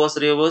 hour, 2 hours,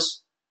 3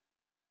 hours,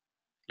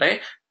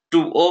 right?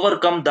 To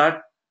overcome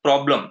that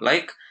problem,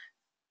 like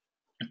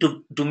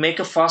to make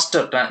a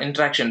faster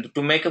interaction,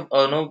 to make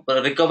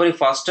a recovery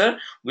faster,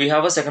 we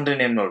have a secondary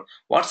name node.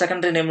 What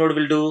secondary name node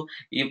will do,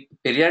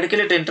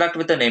 periodically it interact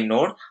with the name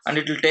node, and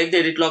it will take the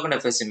edit log and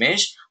FS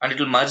image and it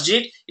will merge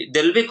it.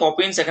 There will be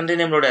copy in secondary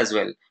name node as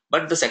well,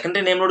 but the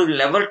secondary name node will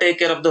never take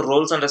care of the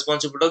roles and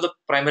responsibility of the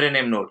primary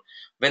name node.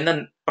 When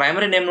the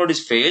primary name node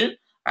is failed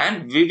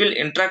and we will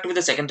interact with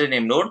the secondary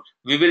name node,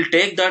 we will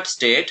take that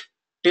state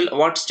till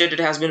what state it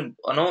has been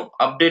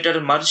updated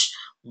and merged.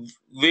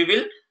 We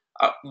will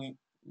uh,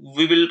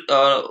 we will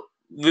uh,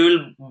 we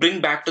will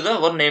bring back to the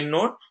our name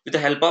node with the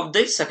help of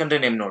the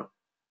secondary name node.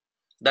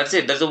 That's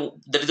it. That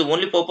is the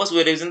only purpose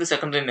we are using the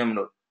secondary name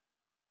node.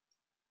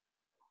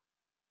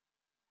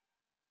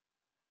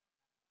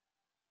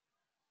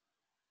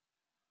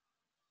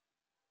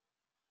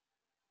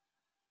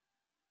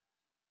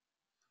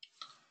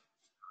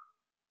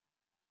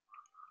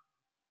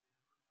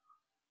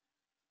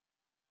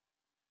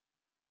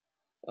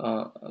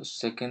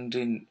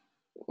 Secondary,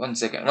 one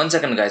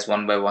second guys,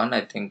 one by one.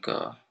 I think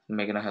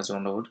Meghna has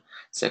found out.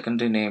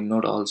 Secondary name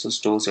node also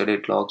stores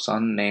edit logs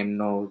on name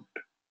node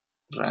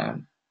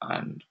RAM,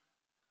 and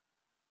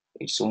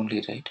it's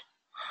only right.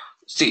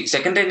 See,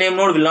 secondary name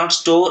node will not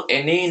store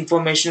any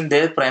information in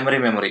their primary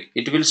memory.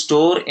 It will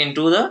store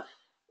into the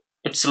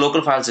its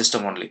local file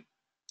system only.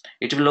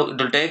 It will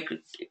take,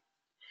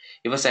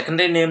 if a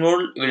secondary name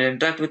node will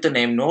interact with the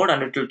name node,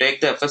 and it will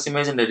take the FS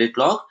image and edit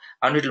log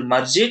and it will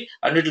merge it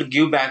and it will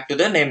give back to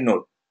the name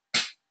node.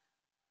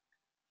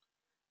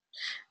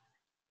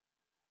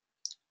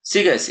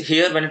 See guys,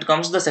 here when it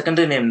comes to the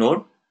secondary name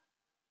node,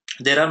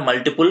 there are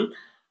multiple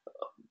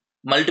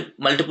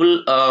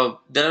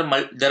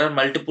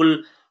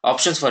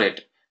options for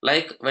it.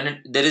 Like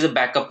there is a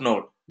backup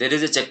node, there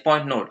is a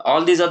checkpoint node.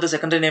 All these are the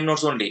secondary name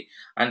nodes only,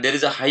 and there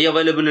is a high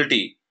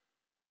availability.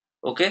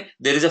 Okay,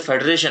 there is a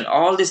federation.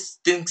 All these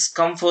things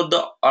come for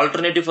the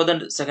alternative for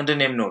the secondary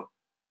name node.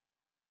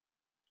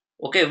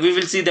 Okay, we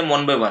will see them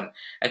one by one.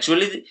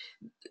 Actually,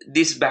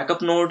 this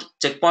backup node,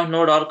 checkpoint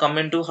node are come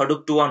into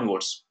Hadoop 2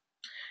 onwards.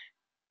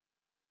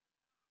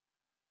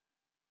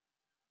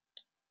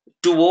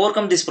 To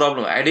overcome this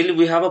problem, ideally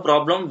we have a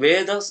problem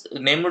where the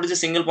name node is a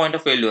single point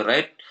of failure,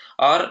 right?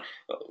 Or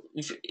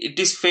if it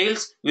is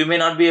fails, we may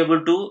not be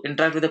able to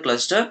interact with the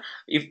cluster.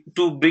 If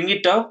to bring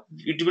it up,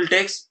 it will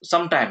take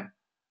some time,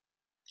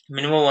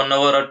 minimum 1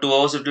 hour or 2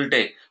 hours it will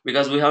take,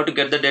 because we have to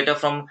get the data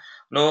from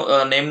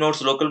name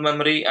nodes local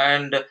memory,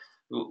 and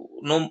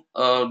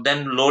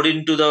then load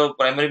into the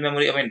primary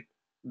memory,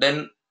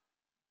 then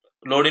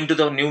load into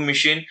the new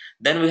machine,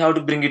 then we have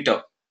to bring it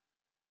up.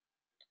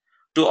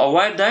 To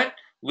avoid that,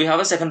 we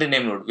have a secondary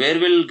name node where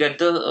we'll get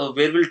the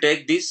where we'll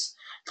take this.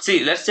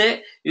 See, let's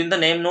say in the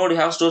name node you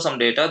have stored some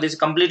data, this is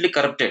completely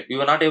corrupted, you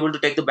are not able to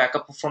take the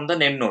backup from the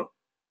name node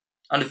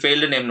and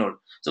failed name node.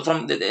 So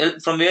from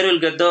where we'll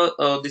get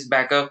the this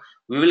backup,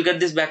 we will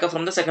get this backup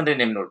from the secondary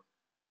name node.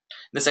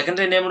 The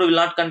secondary name node will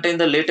not contain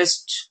the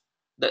latest,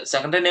 the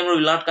secondary name node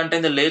will not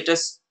contain the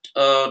latest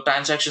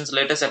transactions,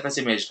 latest FS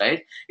image,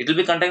 right? It will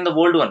be containing the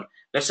old one.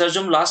 Let's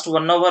assume last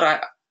 1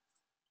 hour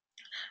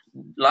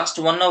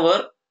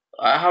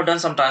I have done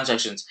some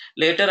transactions.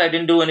 Later I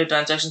didn't do any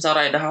transactions, or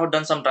I have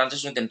done some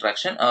transaction with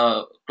interaction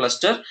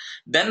cluster.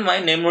 Then my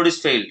name node is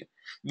failed.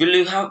 Will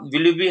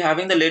you be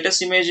having the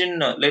latest image in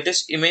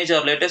latest image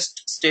or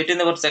latest state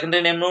in our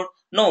secondary name node?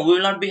 No, we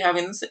will not be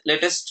having this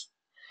latest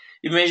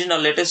image in or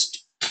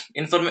latest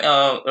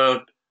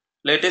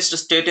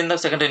state in the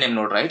secondary name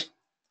node, right?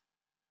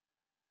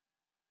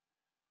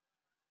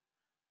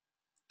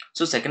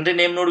 So secondary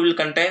name node will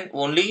contain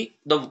only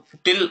the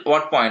till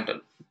what point?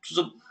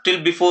 So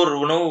till before,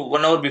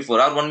 1 hour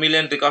before, or 1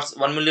 million records,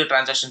 1 million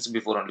transactions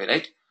before only,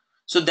 right?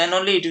 So then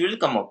only it will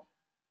come up.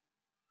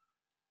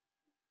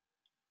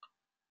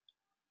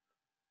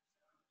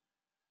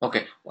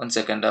 Okay, 1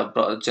 second.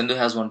 Chandu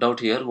has one doubt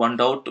here. One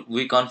doubt: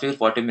 we configure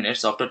 40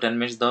 minutes. After 10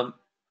 minutes,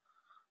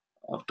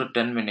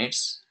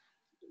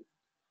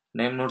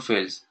 name node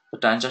fails. The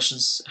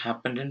transactions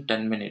happened in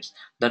 10 minutes.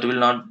 That will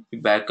not be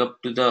back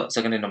up to the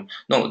secondary node.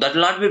 No, that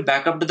will not be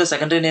back up to the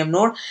secondary name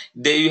node.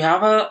 They you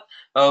have a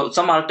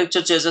some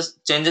architecture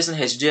changes in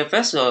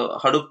hdfs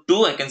Hadoop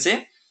 2, I can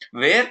say,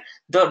 where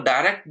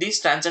these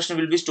transactions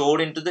will be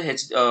stored into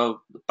the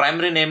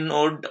primary name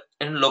node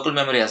in local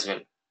memory as well.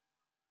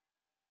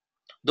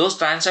 Those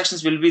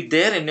transactions will be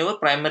there in your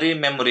primary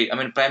memory, I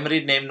mean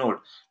primary name node,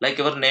 like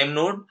your name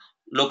node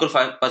local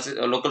file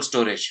local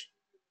storage.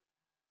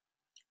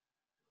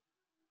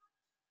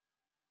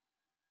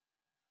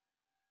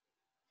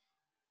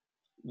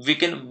 We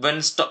can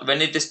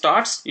when it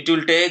starts, it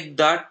will take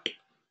that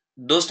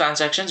those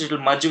transactions, it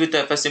will merge with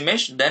the fs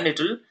image, then it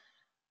will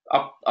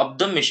up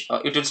the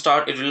it will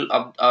start, it will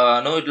up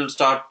no it will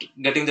start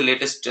getting the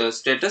latest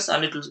status,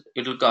 and it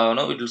will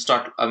no it will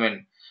start, I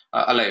mean,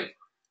 alive,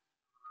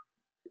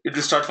 it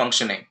will start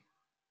functioning.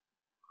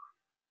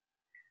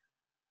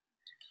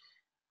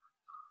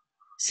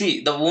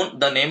 See,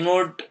 the name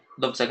node,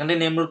 the secondary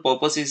name node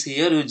purpose is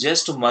here. You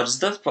just merge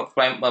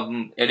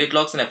the edit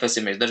logs and fs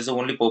image. That is the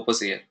only purpose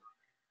here.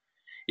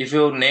 If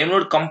your name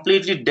node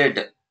completely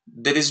dead,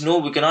 there is no,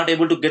 we cannot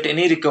able to get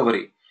any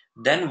recovery.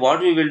 Then what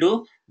we will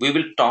do? We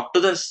will talk to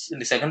the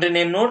secondary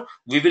name node.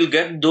 We will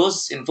get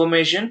those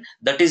information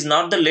that is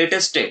not the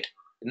latest state.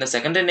 In the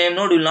secondary name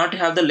node, you will not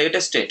have the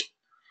latest state.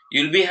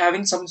 You will be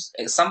having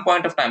some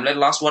point of time, like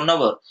last 1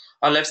 hour,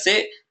 or let's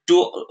say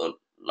two.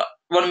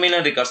 1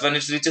 million records, when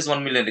it reaches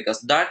 1 million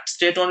records, that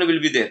state only will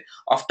be there.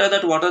 After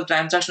that, what are the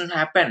transactions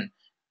happen,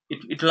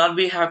 it will not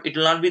be it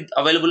will not be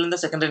available in the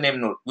secondary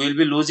name node. We will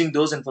be losing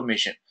those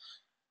information.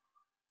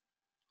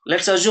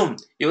 Let's assume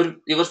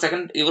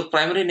your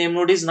primary name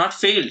node is not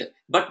failed,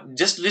 but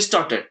just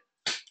restarted.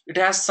 It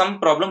has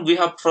some problem, we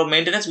have for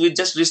maintenance, we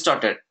just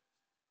restarted.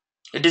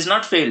 It is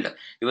not failed,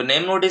 your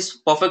name node is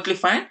perfectly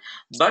fine,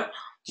 but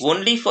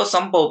only for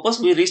some purpose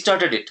we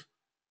restarted it.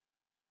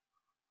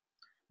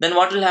 Then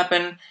what will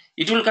happen?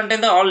 It will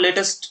contain the all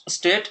latest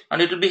state,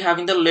 and it will be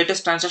having the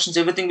latest transactions,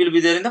 everything will be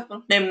there in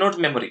the name node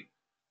memory.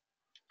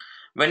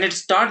 When it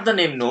starts the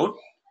name node,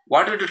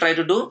 what it will try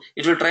to do,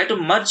 it will try to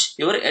merge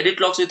your edit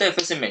logs with the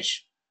fs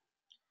image.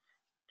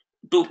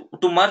 To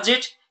merge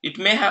it, it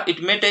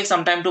may take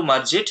some time to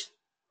merge it,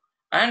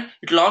 and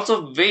it will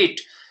also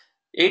wait.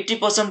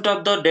 80%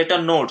 of the data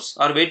nodes,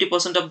 or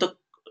 80% of the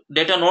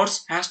data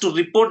nodes has to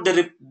report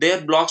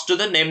their blocks to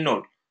the name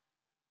node.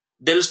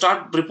 They'll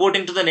start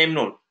reporting to the name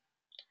node,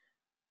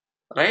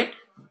 right?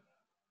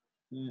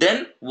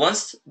 Then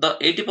once the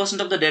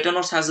 80% of the data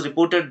nodes has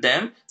reported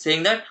them,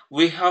 saying that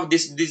we have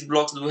these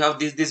blocks, we have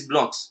these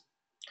blocks,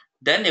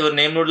 then your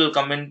name node will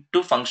come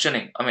into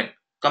functioning, I mean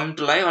come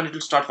to live, and it will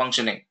start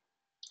functioning.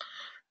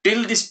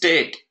 Till this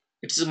state,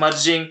 it's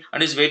merging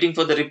and is waiting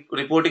for the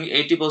reporting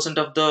 80%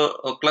 of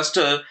the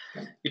cluster,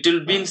 it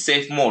will be in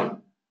safe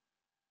mode.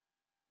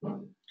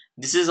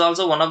 This is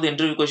also one of the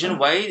interview question,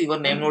 why your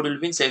name node will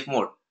be in safe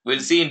mode.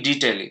 We'll see in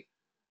detail.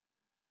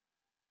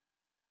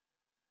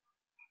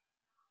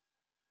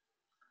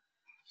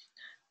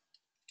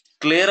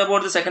 Clear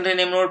about the secondary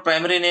name node,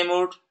 primary name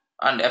node,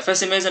 and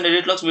fs image and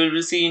edit logs, we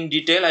will see in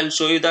detail. I'll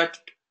show you that,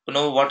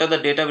 what are the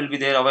data will be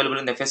there available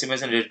in the fs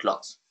image and edit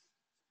logs.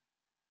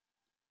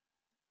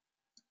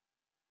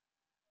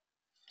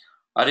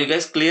 Are you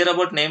guys clear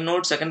about name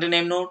node, secondary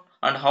name node,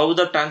 and how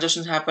the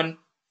transactions happen?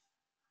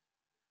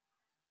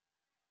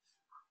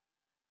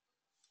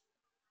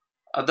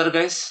 Other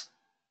guys?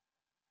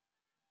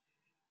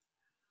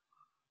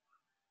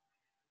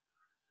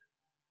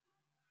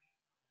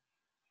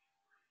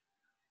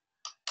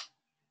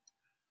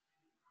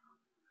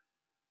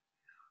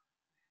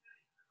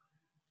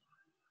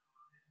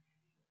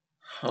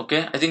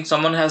 Okay, I think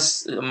someone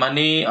has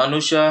money.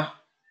 Anusha.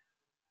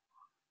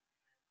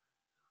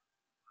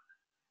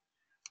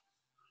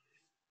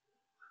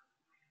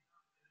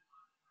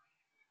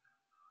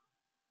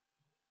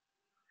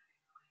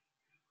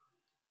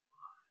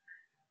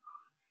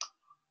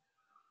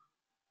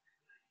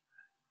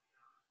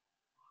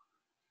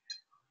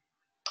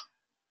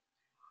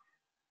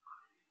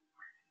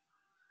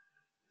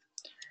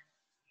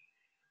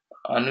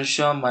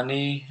 Anusha,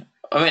 money.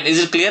 I mean,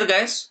 is it clear,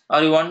 guys?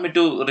 Or you want me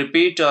to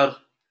repeat? Or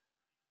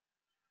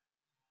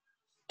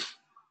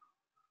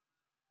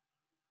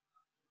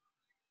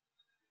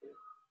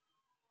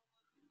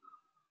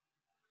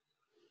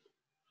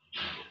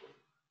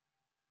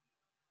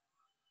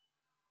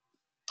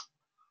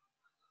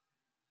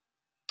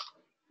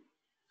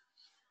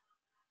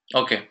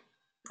Okay,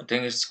 I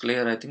think it's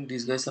clear. I think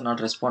these guys are not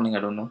responding.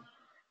 I don't know.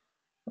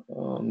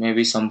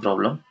 Maybe some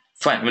problem.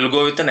 Fine, we'll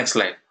go with the next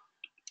slide.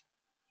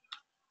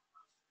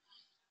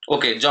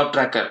 Okay, job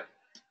tracker.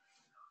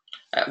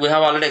 We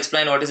have already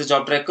explained what is a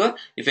job tracker.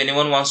 If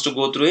anyone wants to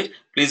go through it,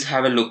 please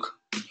have a look.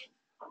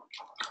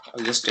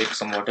 I'll just take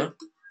some water.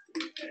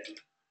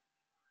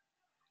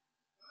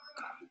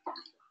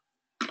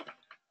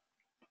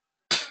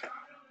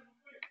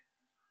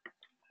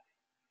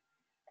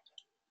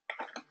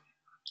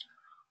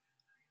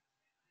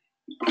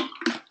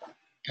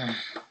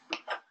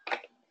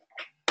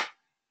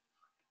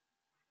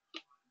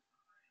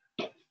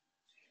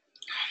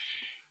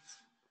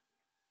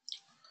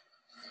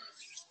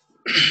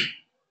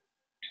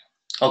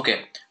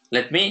 Okay,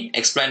 let me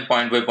explain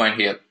point by point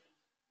here.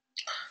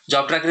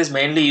 Job tracker is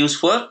mainly used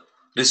for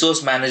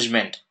resource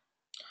management.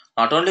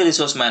 Not only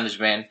resource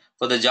management,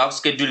 for the job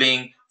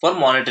scheduling, for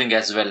monitoring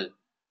as well.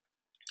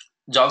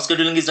 Job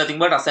scheduling is nothing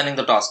but assigning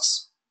the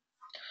tasks,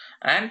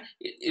 and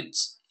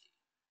it's,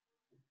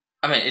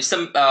 I mean, it's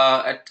a,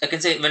 I can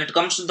say when it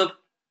comes to the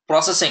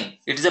processing,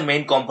 it is a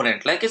main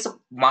component. Like it's a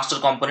master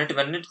component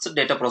when it's a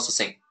data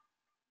processing.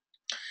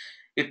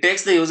 It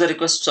takes the user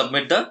request to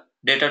submit the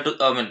data to,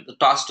 I mean, the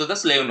task to the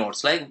slave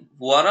nodes, like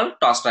who are all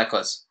task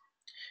trackers.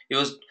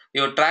 Your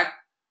your track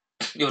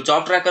your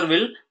job tracker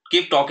will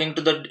keep talking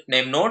to the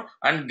name node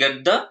and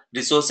get the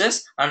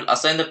resources and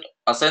assign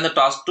the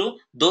task to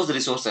those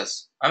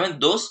resources. I mean,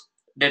 those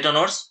data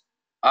nodes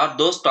are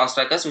those task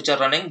trackers which are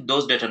running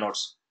those data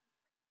nodes.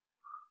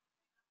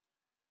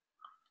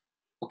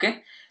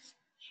 Okay,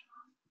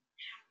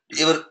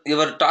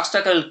 your task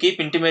tracker will keep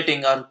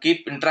intimating or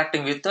keep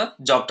interacting with the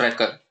job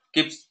tracker,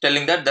 keeps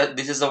telling that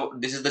this is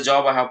the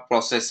job I have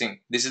processing,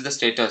 this is the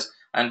status,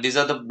 and these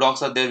are the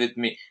blocks are there with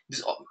me.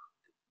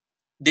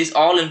 This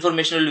all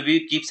information will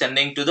be keep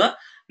sending to the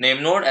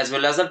name node as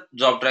well as the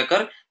job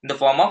tracker in the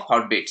form of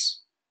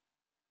heartbeats.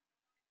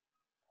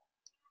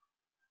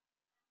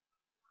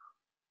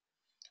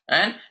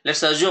 And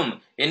let's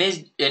assume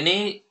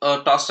any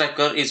task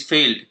tracker is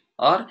failed,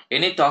 or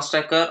any task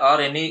tracker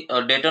or any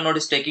data node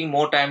is taking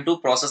more time to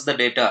process the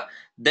data,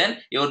 then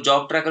your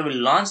job tracker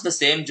will launch the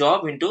same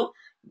job into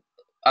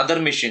other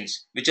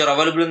machines which are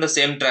available in the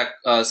same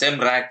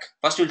rack.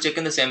 First we'll check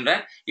in the same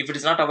rack. If it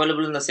is not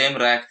available in the same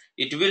rack,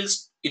 it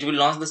will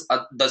launch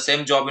the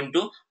same job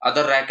into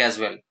other rack as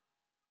well.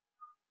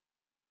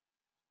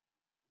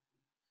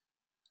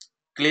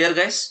 Clear,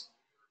 guys?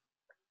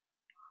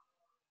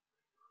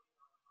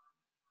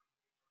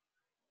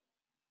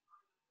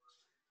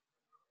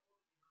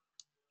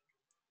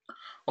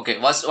 Okay,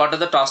 what are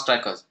the task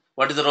trackers?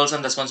 What is the roles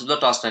and responsibilities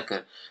of the task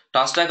tracker?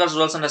 Task tracker's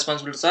roles and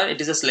responsibilities are: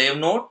 it is a slave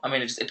node. I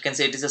mean, it can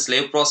say it is a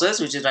slave process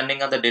which is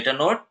running on the data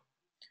node.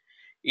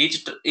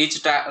 Each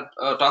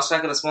task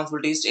tracker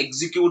responsibility is to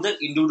execute the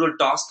individual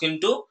task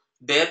into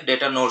their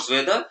data nodes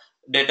where the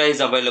data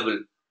is available.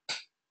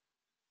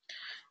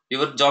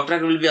 Your job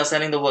tracker will be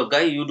assigning the work.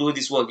 Guy, you do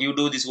this work, you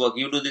do this work,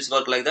 you do this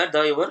work, like that.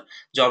 Your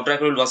job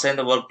tracker will assign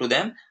the work to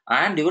them,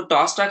 and your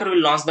task tracker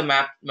will launch the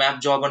map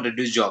job and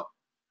reduce job.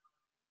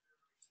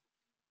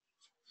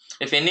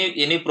 If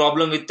any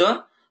problem with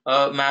the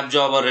map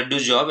job or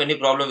reduce job, any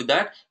problem with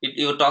that,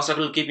 your task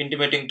tracker will keep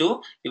intimating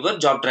to your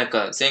job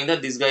tracker, saying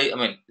that this guy, I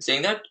mean,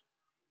 saying that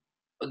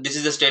this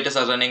is the status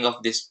of running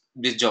of this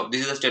job.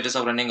 This is the status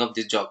of running of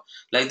this job.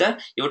 Like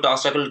that, your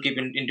task tracker will keep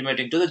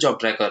intimating to the job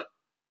tracker.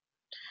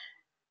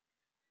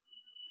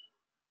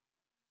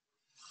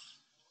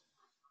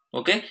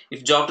 Okay,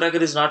 if job tracker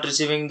is not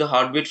receiving the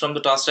heartbeat from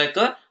the task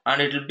tracker, and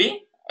it will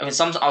be, I mean,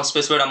 some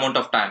specified amount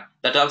of time,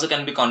 that also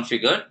can be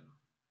configured.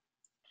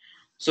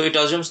 So it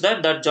assumes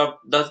that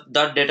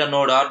that data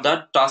node or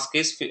that task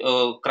is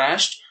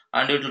crashed,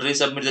 and it will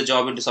resubmit the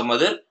job into some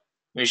other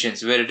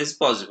machines where it is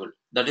possible.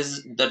 That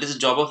is the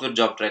job of your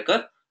job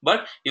tracker.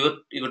 But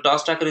your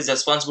task tracker is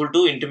responsible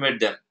to intimate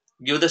them,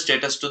 give the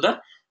status to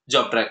the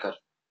job tracker.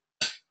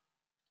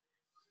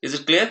 Is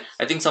it clear?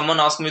 I think someone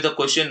asked me the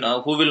question: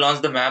 who will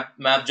launch the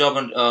map job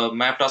and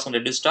map task and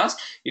reduce task?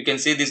 You can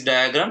see this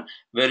diagram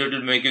where it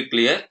will make you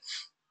clear.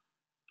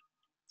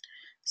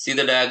 See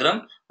the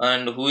diagram,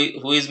 and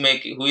who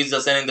is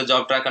assigning the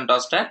job track and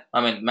task track,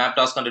 I mean map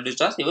task and reduce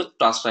task, your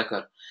task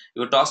tracker.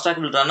 Your task track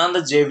will run on the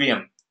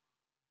JVM.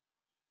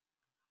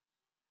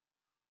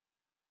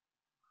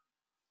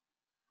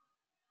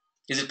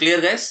 Is it clear,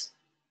 guys?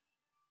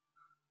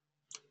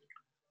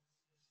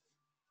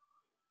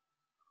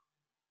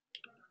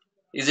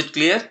 Is it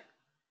clear?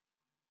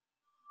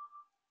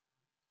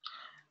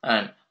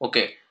 And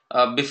okay,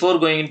 before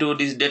going into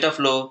this data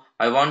flow,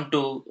 I want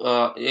to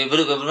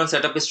everyone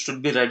setup is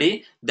should be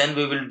ready. Then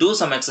we will do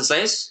some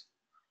exercise.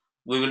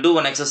 We will do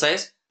one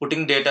exercise,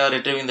 putting data,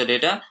 retrieving the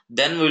data.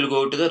 Then we will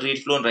go to the read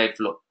flow and write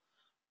flow.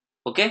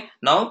 Okay,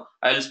 now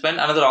I will spend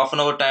another half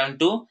an hour time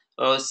to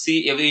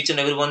see each and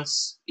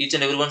everyone's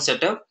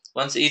setup.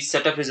 Once each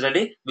setup is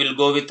ready, we'll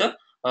go with the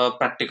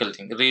practical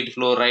thing: read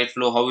flow, write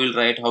flow, how we'll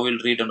write, how we'll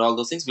read, and all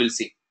those things we'll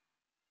see.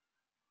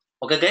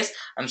 Okay, guys,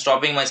 I'm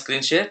stopping my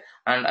screen share,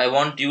 and I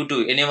want you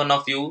to, any one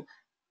of you,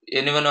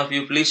 Anyone of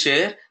you please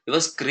share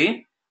your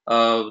screen.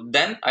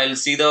 Then I'll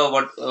see the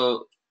what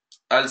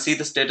I'll see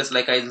the status,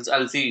 like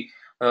I'll see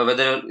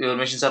whether your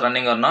machines are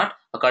running or not.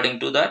 According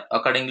to that,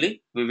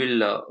 accordingly we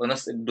will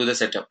do the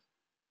setup.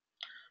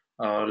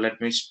 Let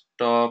me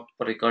stop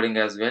recording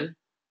as well.